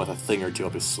the only one with a thing or two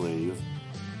up his sleeve.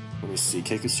 Let me see,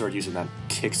 Keiko started using that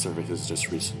kick serve of his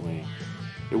just recently.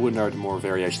 It wouldn't hurt more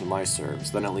variation of my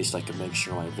serves, then at least I could make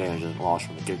sure my advantage isn't lost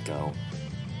from the get-go.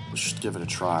 Let's just give it a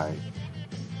try.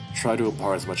 Try to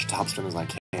impart as much topspin as I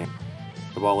can.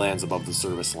 The ball lands above the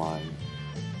service line.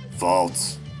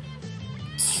 Vault.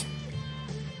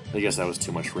 I guess that was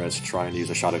too much risk, trying to use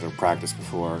a shot I've practiced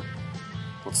before.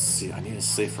 Let's see, I need a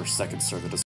safer second serve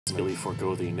that doesn't really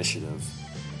forego the initiative.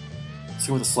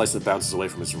 See with a slice that bounces away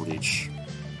from his reach.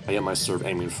 I get my serve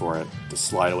aiming for it, to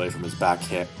slide away from his back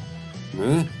hit.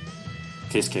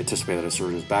 Keisuke anticipated I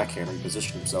served his backhand and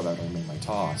repositioned himself after I made my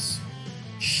toss.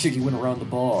 Shit, he went around the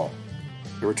ball.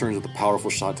 He returns with a powerful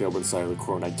shot to the open side of the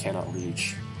court and I cannot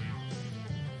reach.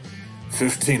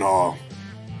 15 all.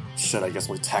 Shit, I guess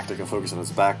my tactic of focus on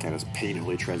his backhand is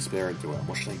painfully transparent to him.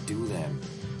 What should I do then?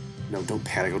 No, don't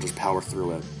panic, I'll just power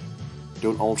through it.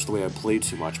 Don't alter the way I play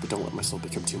too much, but don't let myself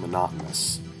become too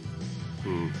monotonous.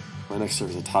 My next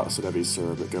serve is a top-heavy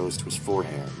serve that goes to his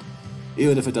forehand.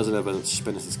 Even if it doesn't have a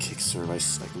spin as his kick serve, I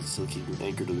can still keep him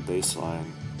anchored to the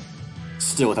baseline.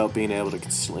 Still, without being able to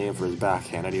consistently aim for his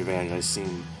backhand, any advantage I've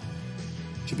seen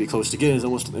to be close to getting is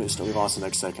almost instantly lost the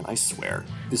next second. I swear,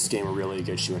 this game really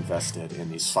gets you invested in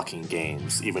these fucking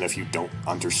games, even if you don't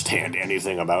understand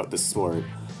anything about this sport.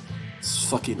 It's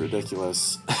fucking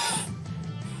ridiculous.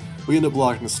 We end up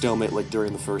locking the stalemate like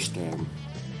during the first game.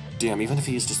 Damn, even if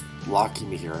he's just locking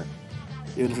me here,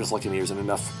 even if just locking me here isn't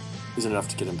enough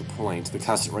to get him the point, the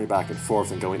constant running back and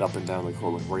forth and going up and down the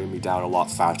court would wear me down a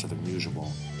lot faster than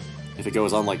usual. If it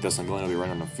goes on like this, I'm going to be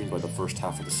running on the field by the first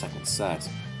half of the second set.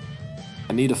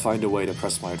 I need to find a way to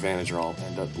press my advantage or I'll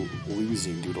end up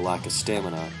losing due to lack of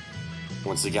stamina.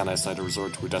 Once again, I decide to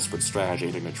resort to a desperate strategy,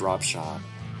 hitting a drop shot.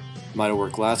 It might have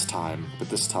worked last time, but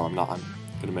this time I'm going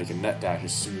to make a net dash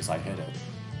as soon as I hit it.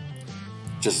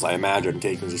 Just as I imagined,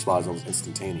 Keiku's response was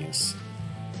instantaneous.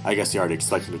 I guess he already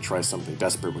expected to try something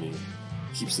desperate when he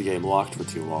keeps the game locked for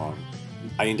too long.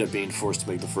 I end up being forced to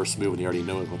make the first move and he already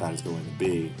knows what that is going to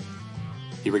be.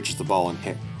 He reaches the ball and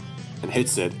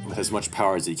hits it with as much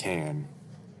power as he can.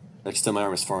 I extend my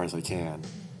arm as far as I can.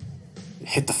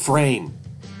 Hit the frame!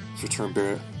 His return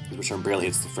barely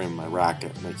hits the frame of my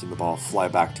racket, making the ball fly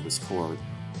back to his court.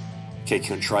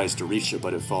 Keikun tries to reach it,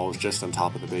 but it falls just on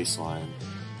top of the baseline.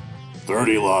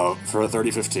 30 low for a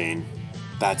 30-15.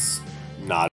 That's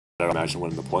not, I don't imagine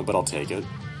winning the point, but I'll take it.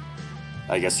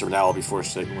 I guess from now I'll be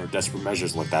forced to take more desperate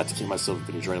measures like that to keep myself with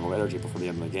any drainable energy before the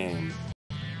end of the game.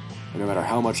 And no matter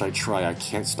how much I try, I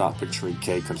can't stop picturing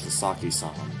Keikun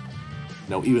Sasaki-san.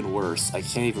 No, even worse, I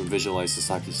can't even visualize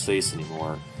Sasaki's face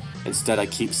anymore. Instead, I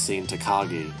keep seeing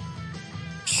Takagi.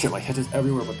 Shit, my head is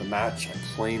everywhere but the match I'm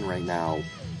playing right now.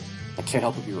 I can't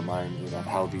help but be reminded of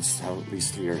how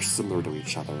these three are similar to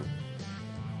each other.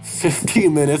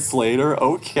 15 minutes later?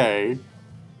 Okay.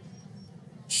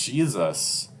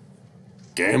 Jesus.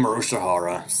 Game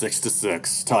Urushihara,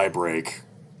 6-6, tiebreak.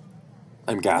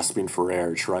 I'm gasping for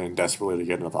air, trying desperately to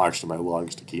get enough oxygen in my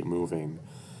lungs to keep moving.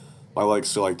 My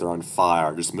legs feel like they're on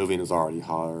fire, just moving is already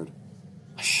hard.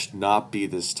 I should not be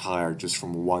this tired just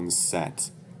from one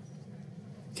set.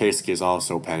 Keisuke is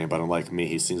also panting, but unlike me,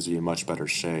 he seems to be in much better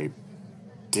shape.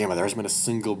 Damn it, there hasn't been a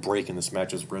single break in this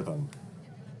match's rhythm.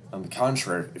 On the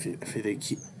contrary,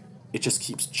 it just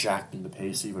keeps jacking the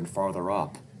pace even farther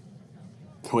up.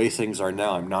 The way things are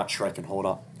now, I'm not sure I can hold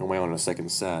up my own in a second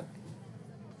set.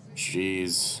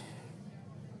 Jeez.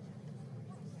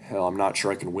 Hell, I'm not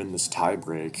sure I can win this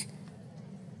tiebreak.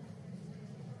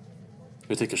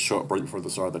 I take a short break before the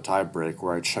start of the tiebreak,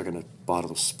 where I chug in a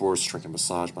bottle of sports drink and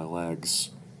massage my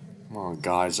legs. Come on,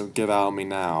 guys, don't give out on me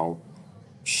now.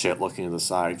 Shit, looking to the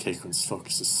side, Keikun's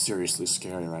focus is seriously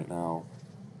scary right now.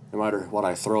 No matter what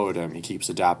I throw at him, he keeps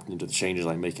adapting to the changes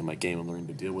I make in my game and learning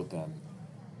to deal with them.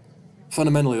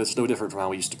 Fundamentally, that's no different from how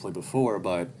we used to play before,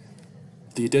 but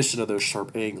the addition of those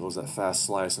sharp angles, that fast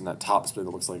slice, and that top spin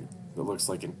that looks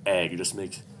like an egg just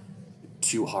makes it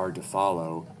too hard to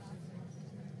follow.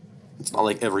 It's not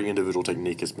like every individual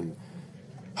technique has been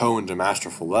honed to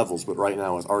masterful levels, but right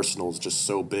now his arsenal is just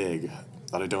so big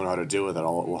that I don't know how to deal with it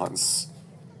all at once.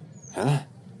 Huh?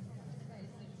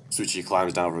 Tsuchi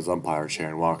climbs down from his umpire chair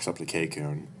and walks up to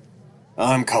Keikun.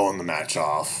 I'm calling the match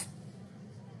off.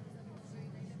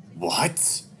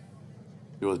 What?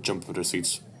 We both jump from their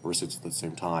seats at the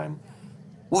same time.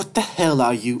 What the hell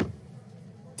are you?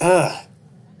 Ugh!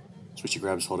 Tsuchi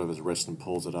grabs hold of his wrist and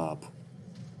pulls it up.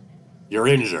 You're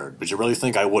injured, but you really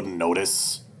think I wouldn't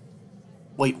notice?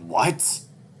 Wait, what?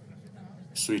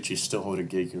 Tsuchi, still holding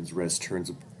Keikun's wrist,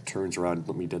 turns around and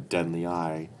looked me dead in the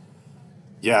eye.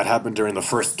 Yeah, it happened during the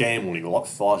first game when he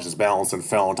lost his balance and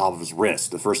fell on top of his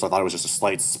wrist. At first I thought it was just a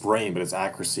slight sprain, but his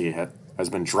accuracy has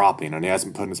been dropping, and he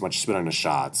hasn't put as much spin on his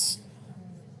shots.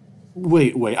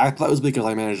 Wait, I thought it was because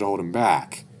I managed to hold him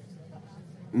back.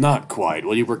 Not quite.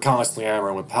 Well, you were constantly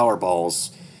hammering with power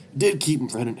balls. Did keep him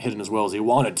from hitting as well as he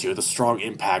wanted to. The strong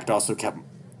impact also kept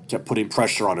putting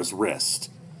pressure on his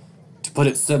wrist. To To put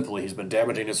it simply, he's been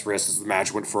damaging his wrist as the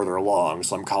match went further along,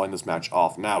 so I'm calling this match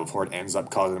off now before it ends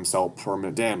up causing himself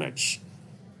permanent damage.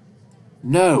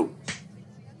 No!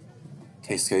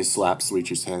 Keisuke slapped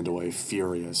Suichi's hand away,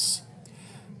 furious.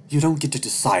 You don't get to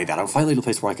decide that. I'm finally at a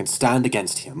place where I can stand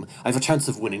against him. I have a chance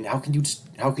of winning. How can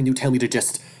you tell me to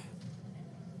just...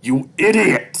 You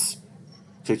idiot!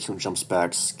 Keisuke jumps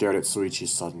back, scared at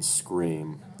Suichi's sudden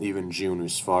scream. Even Jun,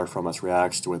 who's far from us,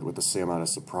 reacts to it with the same amount of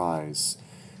surprise.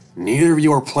 Neither of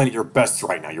you are playing at your best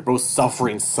right now. You're both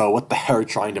suffering, so what the hell are you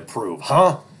trying to prove,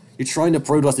 huh? You're trying to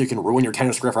prove to us that you can ruin your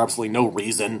tennis career for absolutely no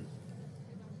reason?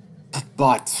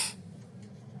 But...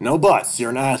 No buts. You're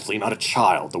an athlete, not a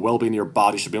child. The well-being of your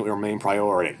body should be your main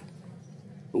priority.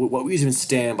 What would you even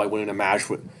stand by winning a match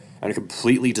with and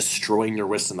completely destroying your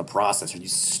wrist in the process? Are you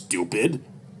stupid?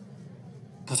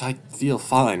 But I feel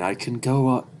fine. I can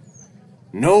go,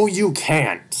 No, you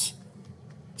can't!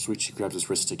 Suichi grabs his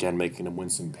wrist again, making him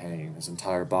wince in pain, his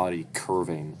entire body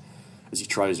curving as he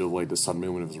tries to avoid the sudden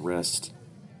movement of his wrist.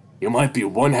 You might be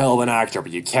one hell of an actor,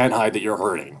 but you can't hide that you're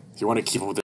hurting. If you want to keep up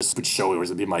with this stupid show, yours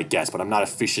would be my guest, but I'm not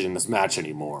officiating this match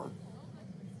anymore.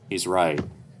 He's right. I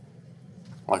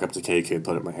walk up to KK and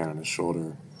put my hand on his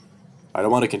shoulder. I don't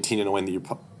want to continue knowing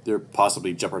that you're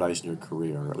possibly jeopardizing your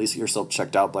career. At least get yourself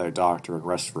checked out by a doctor and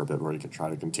rest for a bit before you can try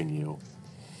to continue.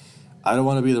 I don't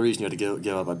want to be the reason you had to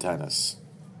give up on tennis.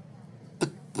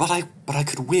 But I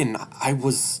could win. I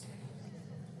was...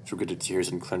 Through gritted tears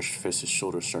and clenched fists, his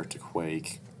shoulders start to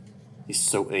quake. He's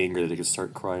so angry that he could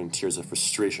start crying tears of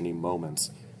frustration in moments.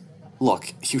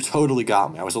 Look, you totally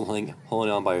got me. I was holding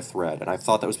on by a thread, and I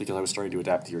thought that was because I was starting to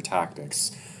adapt to your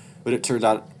tactics. But it turned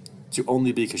out to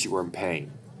only be because you were in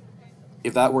pain.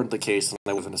 If that weren't the case, then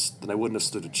I wouldn't have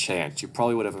stood a chance. You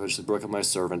probably would have eventually broken my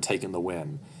serve and taken the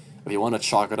win. If you want to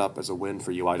chalk it up as a win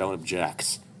for you, I don't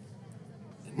object.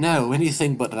 No,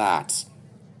 anything but that.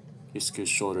 Keisuke's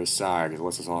shoulders sagged as he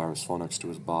lets his arms fall next to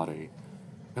his body.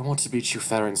 I want to beat you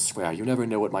fair and square. You never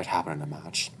know what might happen in a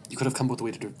match. You could have come up with a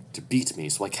way to beat me,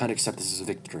 so I can't accept this as a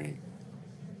victory.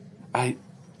 I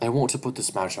want to put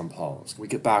this match on pause. Can we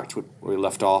get back to where we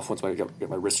left off once I get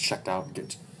my wrist checked out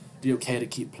and be okay to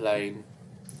keep playing?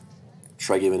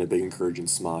 Try giving a big encouraging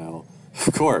smile.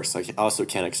 Of course, I also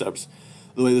can't accept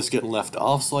the way this is getting left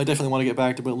off, so I definitely want to get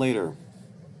back to it later.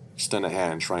 Extend a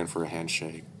hand, trying for a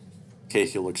handshake.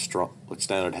 Keisuke looks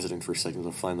down and hesitating for a second,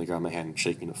 then finally grab my hand,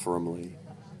 shaking it firmly.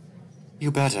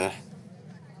 You better.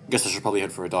 Guess I should probably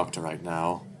head for a doctor right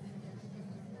now.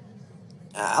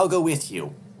 I'll go with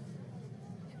you.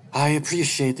 I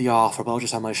appreciate the offer, but I'll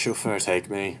just have my chauffeur take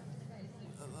me.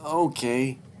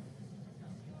 Okay.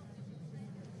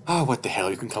 Oh, what the hell,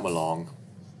 you can come along.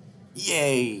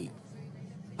 Yay!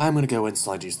 I'm gonna go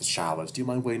inside to use the showers. Do you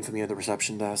mind waiting for me at the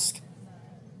reception desk?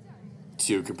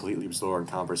 Two, completely absorbed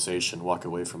in conversation, walk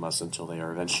away from us until they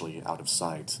are eventually out of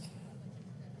sight.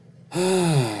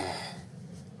 As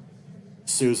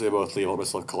soon as they both leave, I'll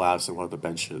myself collapse on one of the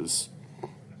benches.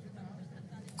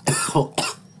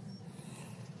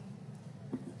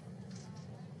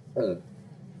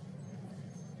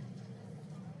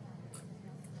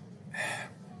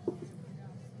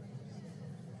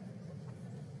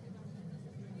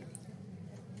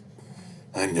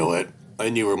 I knew it. I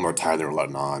knew we were more tired than we were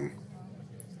letting on.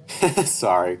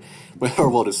 Sorry, my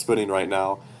world is spinning right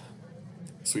now.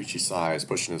 Suichi sighs,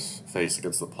 pushing his face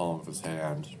against the palm of his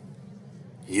hand.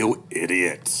 You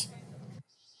idiot!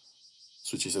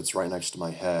 Suichi sits right next to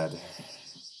my head.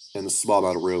 In the small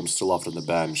amount of room still left on the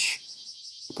bench.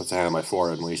 He puts a hand on my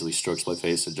forehead and lazily strokes my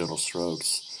face in gentle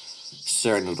strokes,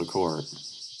 staring into the court.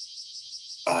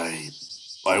 I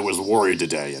was worried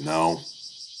today, you know?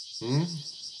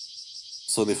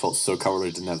 Suddenly felt so covered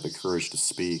I didn't have the courage to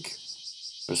speak.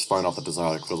 I just find off the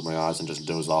desire to close my eyes and just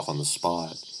doze off on the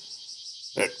spot.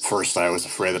 At first I was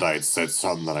afraid that I had said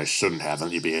something that I shouldn't have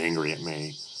and you'd be angry at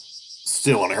me.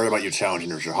 Still, when I heard about you challenging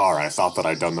your Shihara, I thought that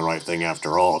I'd done the right thing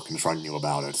after all, confronting you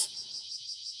about it.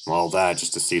 All that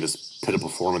just to see this pitiful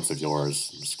performance of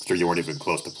yours. I'm sure you weren't even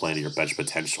close to playing to your bench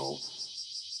potential.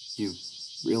 You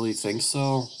really think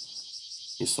so?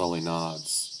 He slowly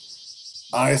nods.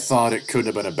 I thought it couldn't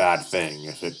have been a bad thing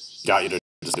if it got you to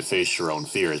just to face your own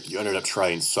fears, but you ended up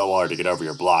trying so hard to get over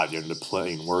your block, you ended up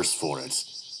playing worse for it.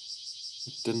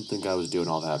 Didn't think I was doing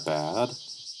all that bad.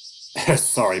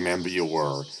 Sorry, man, but you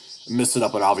were. Missing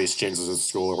up on obvious chances at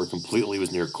school where completely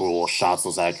was near cool, shots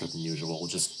less accurate than usual,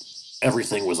 just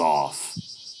everything was off.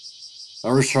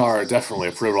 Urshar definitely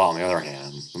approved on the other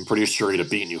hand. I'm pretty sure he'd have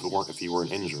beaten you if you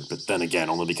weren't injured, but then again,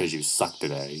 only because you suck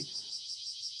today.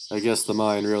 I guess the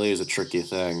mind really is a tricky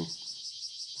thing.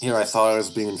 Here I thought I was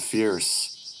being fierce.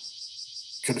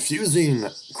 Confusing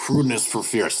crudeness for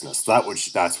fierceness.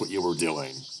 That's what you were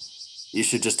doing. You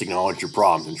should just acknowledge your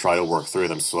problems and try to work through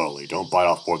them slowly. Don't bite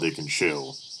off more than you can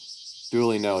chew.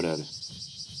 Duly noted.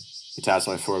 He taps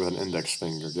my forehead with an index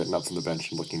finger, getting up from the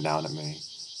bench and looking down at me.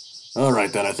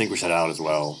 Alright then, I think we should head out as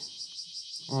well.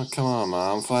 Oh, come on,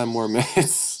 Mom. 5 more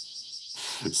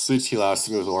minutes. Suchi laughs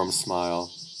at me with a warm smile.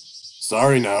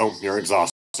 Sorry, no. You're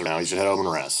exhausted now. You should head home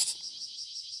and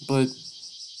rest. But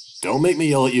don't make me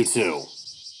yell at you, too.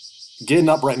 Getting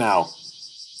up right now.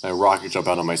 I rocket jump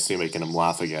out of my seat, making him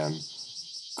laugh again.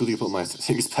 Quickly put my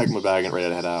things back in my bag and ready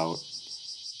to head out.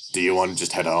 Do you want to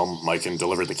just head home? Mike can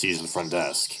deliver the keys to the front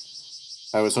desk.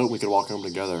 I was hoping we could walk home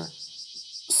together.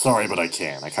 Sorry, but I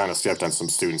can't. I kind of skipped on some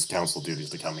students' council duties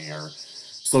to come here.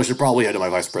 So I should probably head to my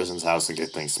vice president's house and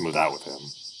get things smoothed out with him.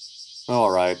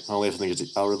 Alright, I'll leave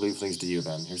things to you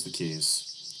then. Here's the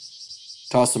keys.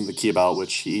 Toss him the key about,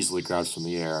 which he easily grabs from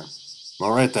the air.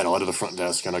 Alright then, I'll head to the front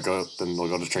desk and then we'll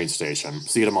go to the train station.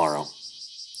 See you tomorrow.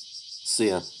 See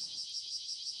ya.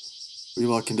 We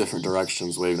walked in different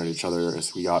directions, waving at each other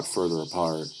as we got further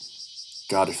apart.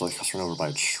 God, I feel like I was run over by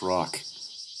a truck.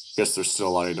 Guess there's still a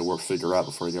lot I need to figure out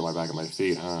before I get back on my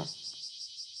feet, huh?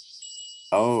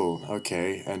 Oh,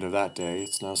 okay. End of that day.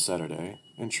 It's now Saturday.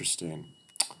 Interesting.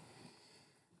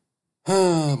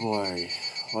 Oh, boy.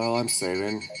 Well, I'm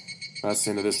saving. That's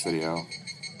the end of this video.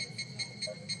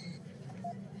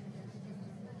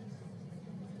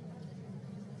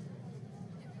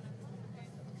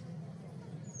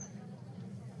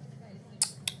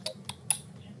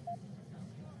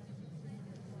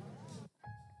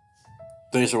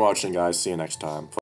 Thanks for watching, guys. See you next time.